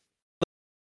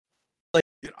like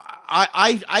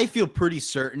I feel pretty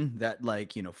certain that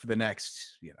like for the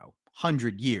next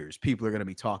 100 years people are going to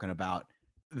be talking about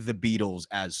the Beatles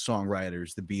as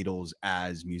songwriters, the Beatles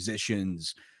as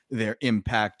musicians, their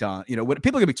impact on what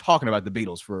people are going to be talking about the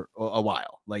Beatles for a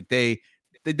while. Like they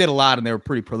did a lot and they were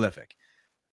pretty prolific.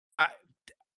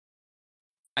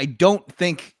 I don't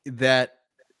think that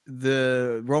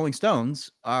the Rolling Stones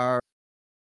are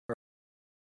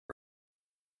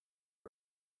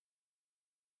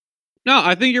No,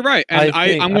 I think you're right, and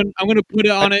I'm gonna put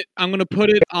it on it. I'm gonna put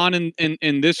it on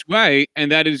in this way,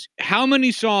 and that is how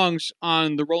many songs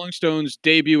on the Rolling Stones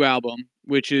debut album,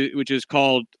 which is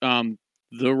called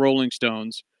The Rolling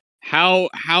Stones. How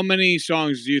many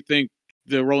songs do you think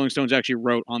the Rolling Stones actually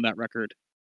wrote on that record?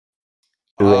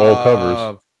 They were all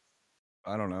covers.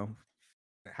 I don't know,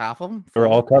 half of them. They were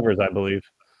all covers, I believe.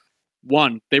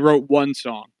 One. They wrote one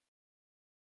song.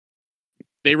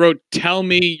 They wrote "Tell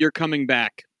Me You're Coming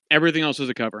Back." Everything else is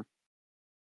a cover.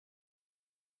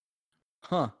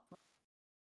 Huh.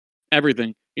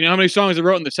 Everything. You know how many songs they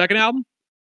wrote in the second album?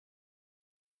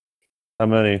 How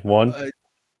many? 1?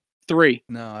 3.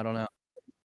 No, I don't know.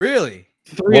 Really?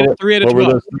 3 out of 12. What were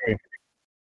those 3?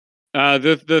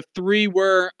 The 3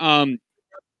 were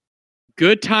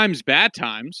 "Good Times, Bad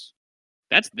Times."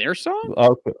 That's their song?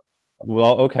 Okay.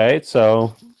 Well, okay.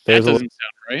 So that doesn't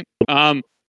sound right.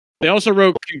 They also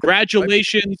wrote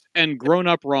 "Congratulations" and "Grown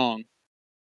Up Wrong."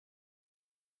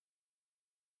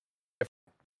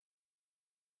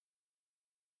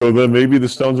 So then maybe the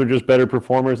Stones are just better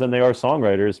performers than they are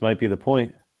songwriters. Might be the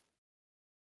point.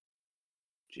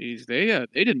 Jeez,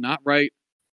 they did not write.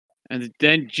 And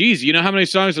then, geez, you know how many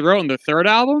songs they wrote in the third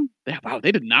album? Wow,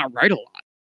 they did not write a lot.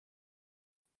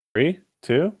 3,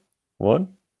 2,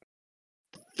 1.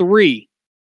 3.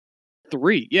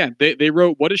 Yeah, they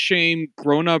wrote "What a Shame,"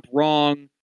 "Grown Up Wrong,"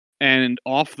 and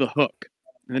 "Off the Hook,"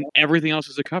 and then everything else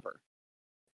is a cover.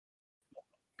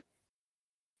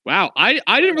 Wow, I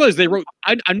didn't realize they wrote.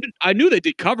 I knew they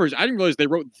did covers. I didn't realize they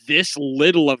wrote this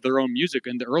little of their own music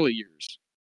in the early years.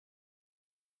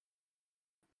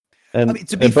 And I mean,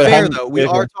 to be fair, though, we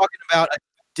are talking about a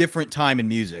different time in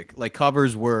music. Like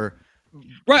covers were.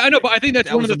 Right, I know, but I think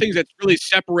that's one of the things that's really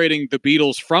separating the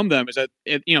Beatles from them is that,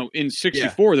 in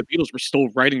 64, the Beatles were still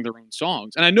writing their own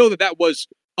songs. And I know that was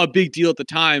a big deal at the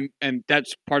time, and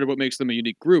that's part of what makes them a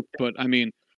unique group. But I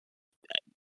mean,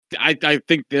 I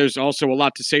think there's also a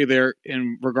lot to say there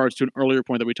in regards to an earlier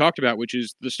point that we talked about, which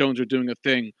is the Stones are doing a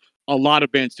thing a lot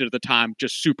of bands did at the time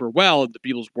just super well, and the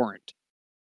Beatles weren't.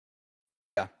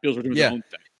 Yeah. Beatles were doing their own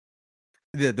thing.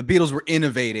 The Beatles were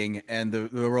innovating, and the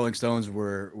Rolling Stones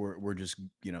were just,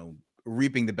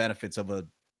 reaping the benefits of a,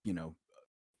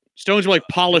 Stones were like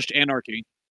polished anarchy.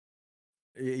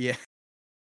 Yeah.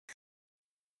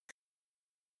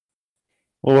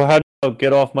 Well, how do you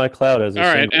Get Off My Cloud as a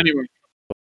All right, single anyway.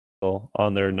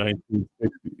 on their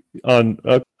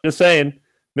 1960? Just saying,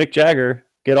 Mick Jagger,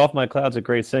 Get Off My Cloud's a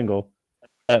great single.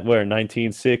 At where,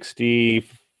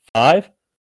 1965?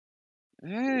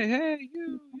 Hey,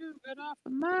 you get off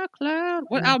of my cloud.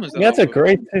 What album is that? That's a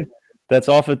great thing. That's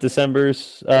off of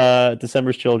December's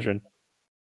Children.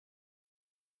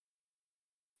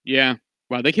 Yeah.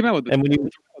 Wow, they came out with And when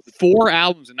 4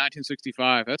 albums in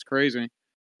 1965. That's crazy.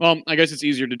 Well, I guess it's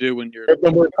easier to do when you're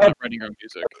not writing your own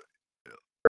music.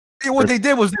 What they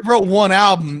did was they wrote one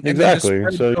album and Exactly. they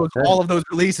just spread all of those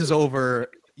releases over,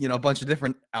 a bunch of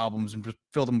different albums and just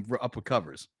filled them up with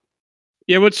covers.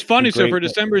 Yeah, what's funny? So Great. for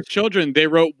December's Children, they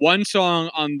wrote one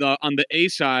song on the A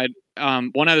side,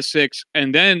 1 out of 6,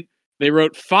 and then they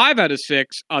wrote 5 out of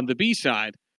 6 on the B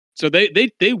side. So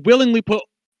they willingly put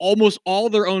almost all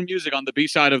their own music on the B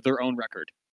side of their own record.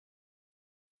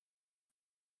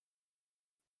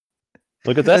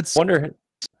 Look at that. Wonder.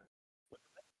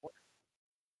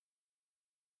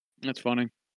 That's funny.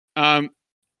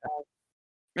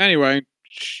 Anyway,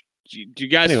 do you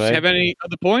guys have any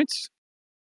other points?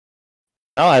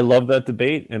 Oh, I love that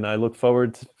debate, and I look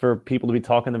forward for people to be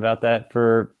talking about that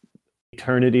for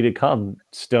eternity to come.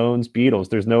 Stones, Beatles.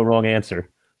 There's no wrong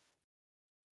answer.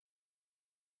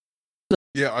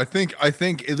 Yeah, I think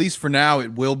at least for now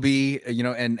it will be,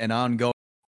 an ongoing.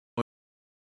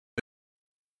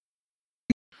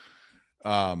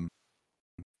 But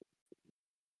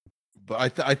I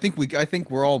think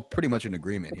we're all pretty much in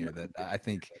agreement here that I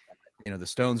think, the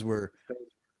Stones were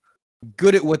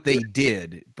good at what they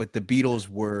did, but the Beatles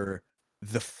were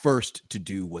the first to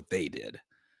do what they did,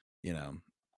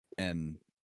 and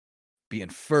being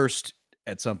first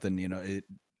at something, it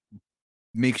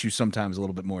makes you sometimes a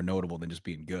little bit more notable than just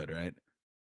being good, right?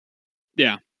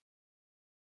 Yeah.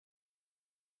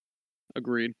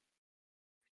 Agreed.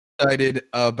 Excited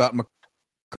about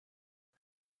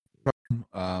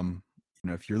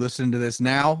if you're listening to this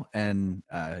now, and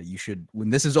you should, when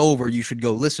this is over, you should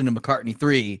go listen to McCartney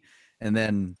 3 and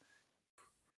then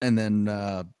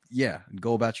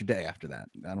go about your day after that.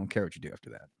 I don't care what you do after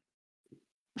that.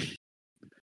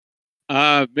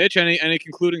 Mitch, any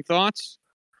concluding thoughts?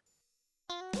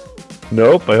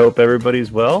 Nope. I hope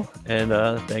everybody's well, and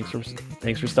thanks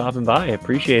for stopping by. I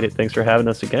appreciate it. Thanks for having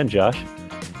us again, Josh.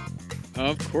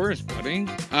 Of course, buddy.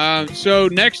 So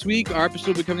next week, our episode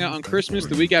will be coming out on Christmas.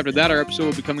 The week after that, our episode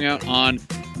will be coming out on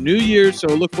New Year's. So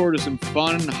look forward to some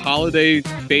fun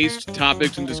holiday-based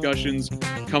topics and discussions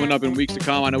coming up in weeks to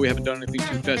come. I know we haven't done anything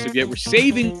too festive yet. We're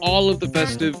saving all of the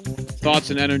festive thoughts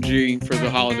and energy for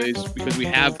the holidays because we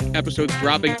have episodes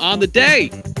dropping on the day.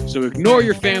 So ignore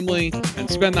your family and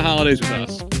spend the holidays with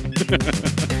us.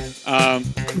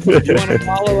 If you want to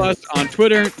follow us on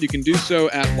Twitter, you can do so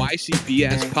at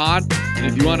YCBSPod. And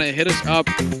if you want to hit us up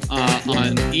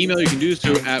on email, you can do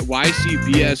so at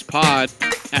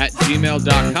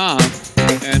YCBSPod@gmail.com.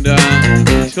 And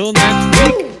until next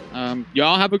week,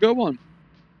 y'all have a good one.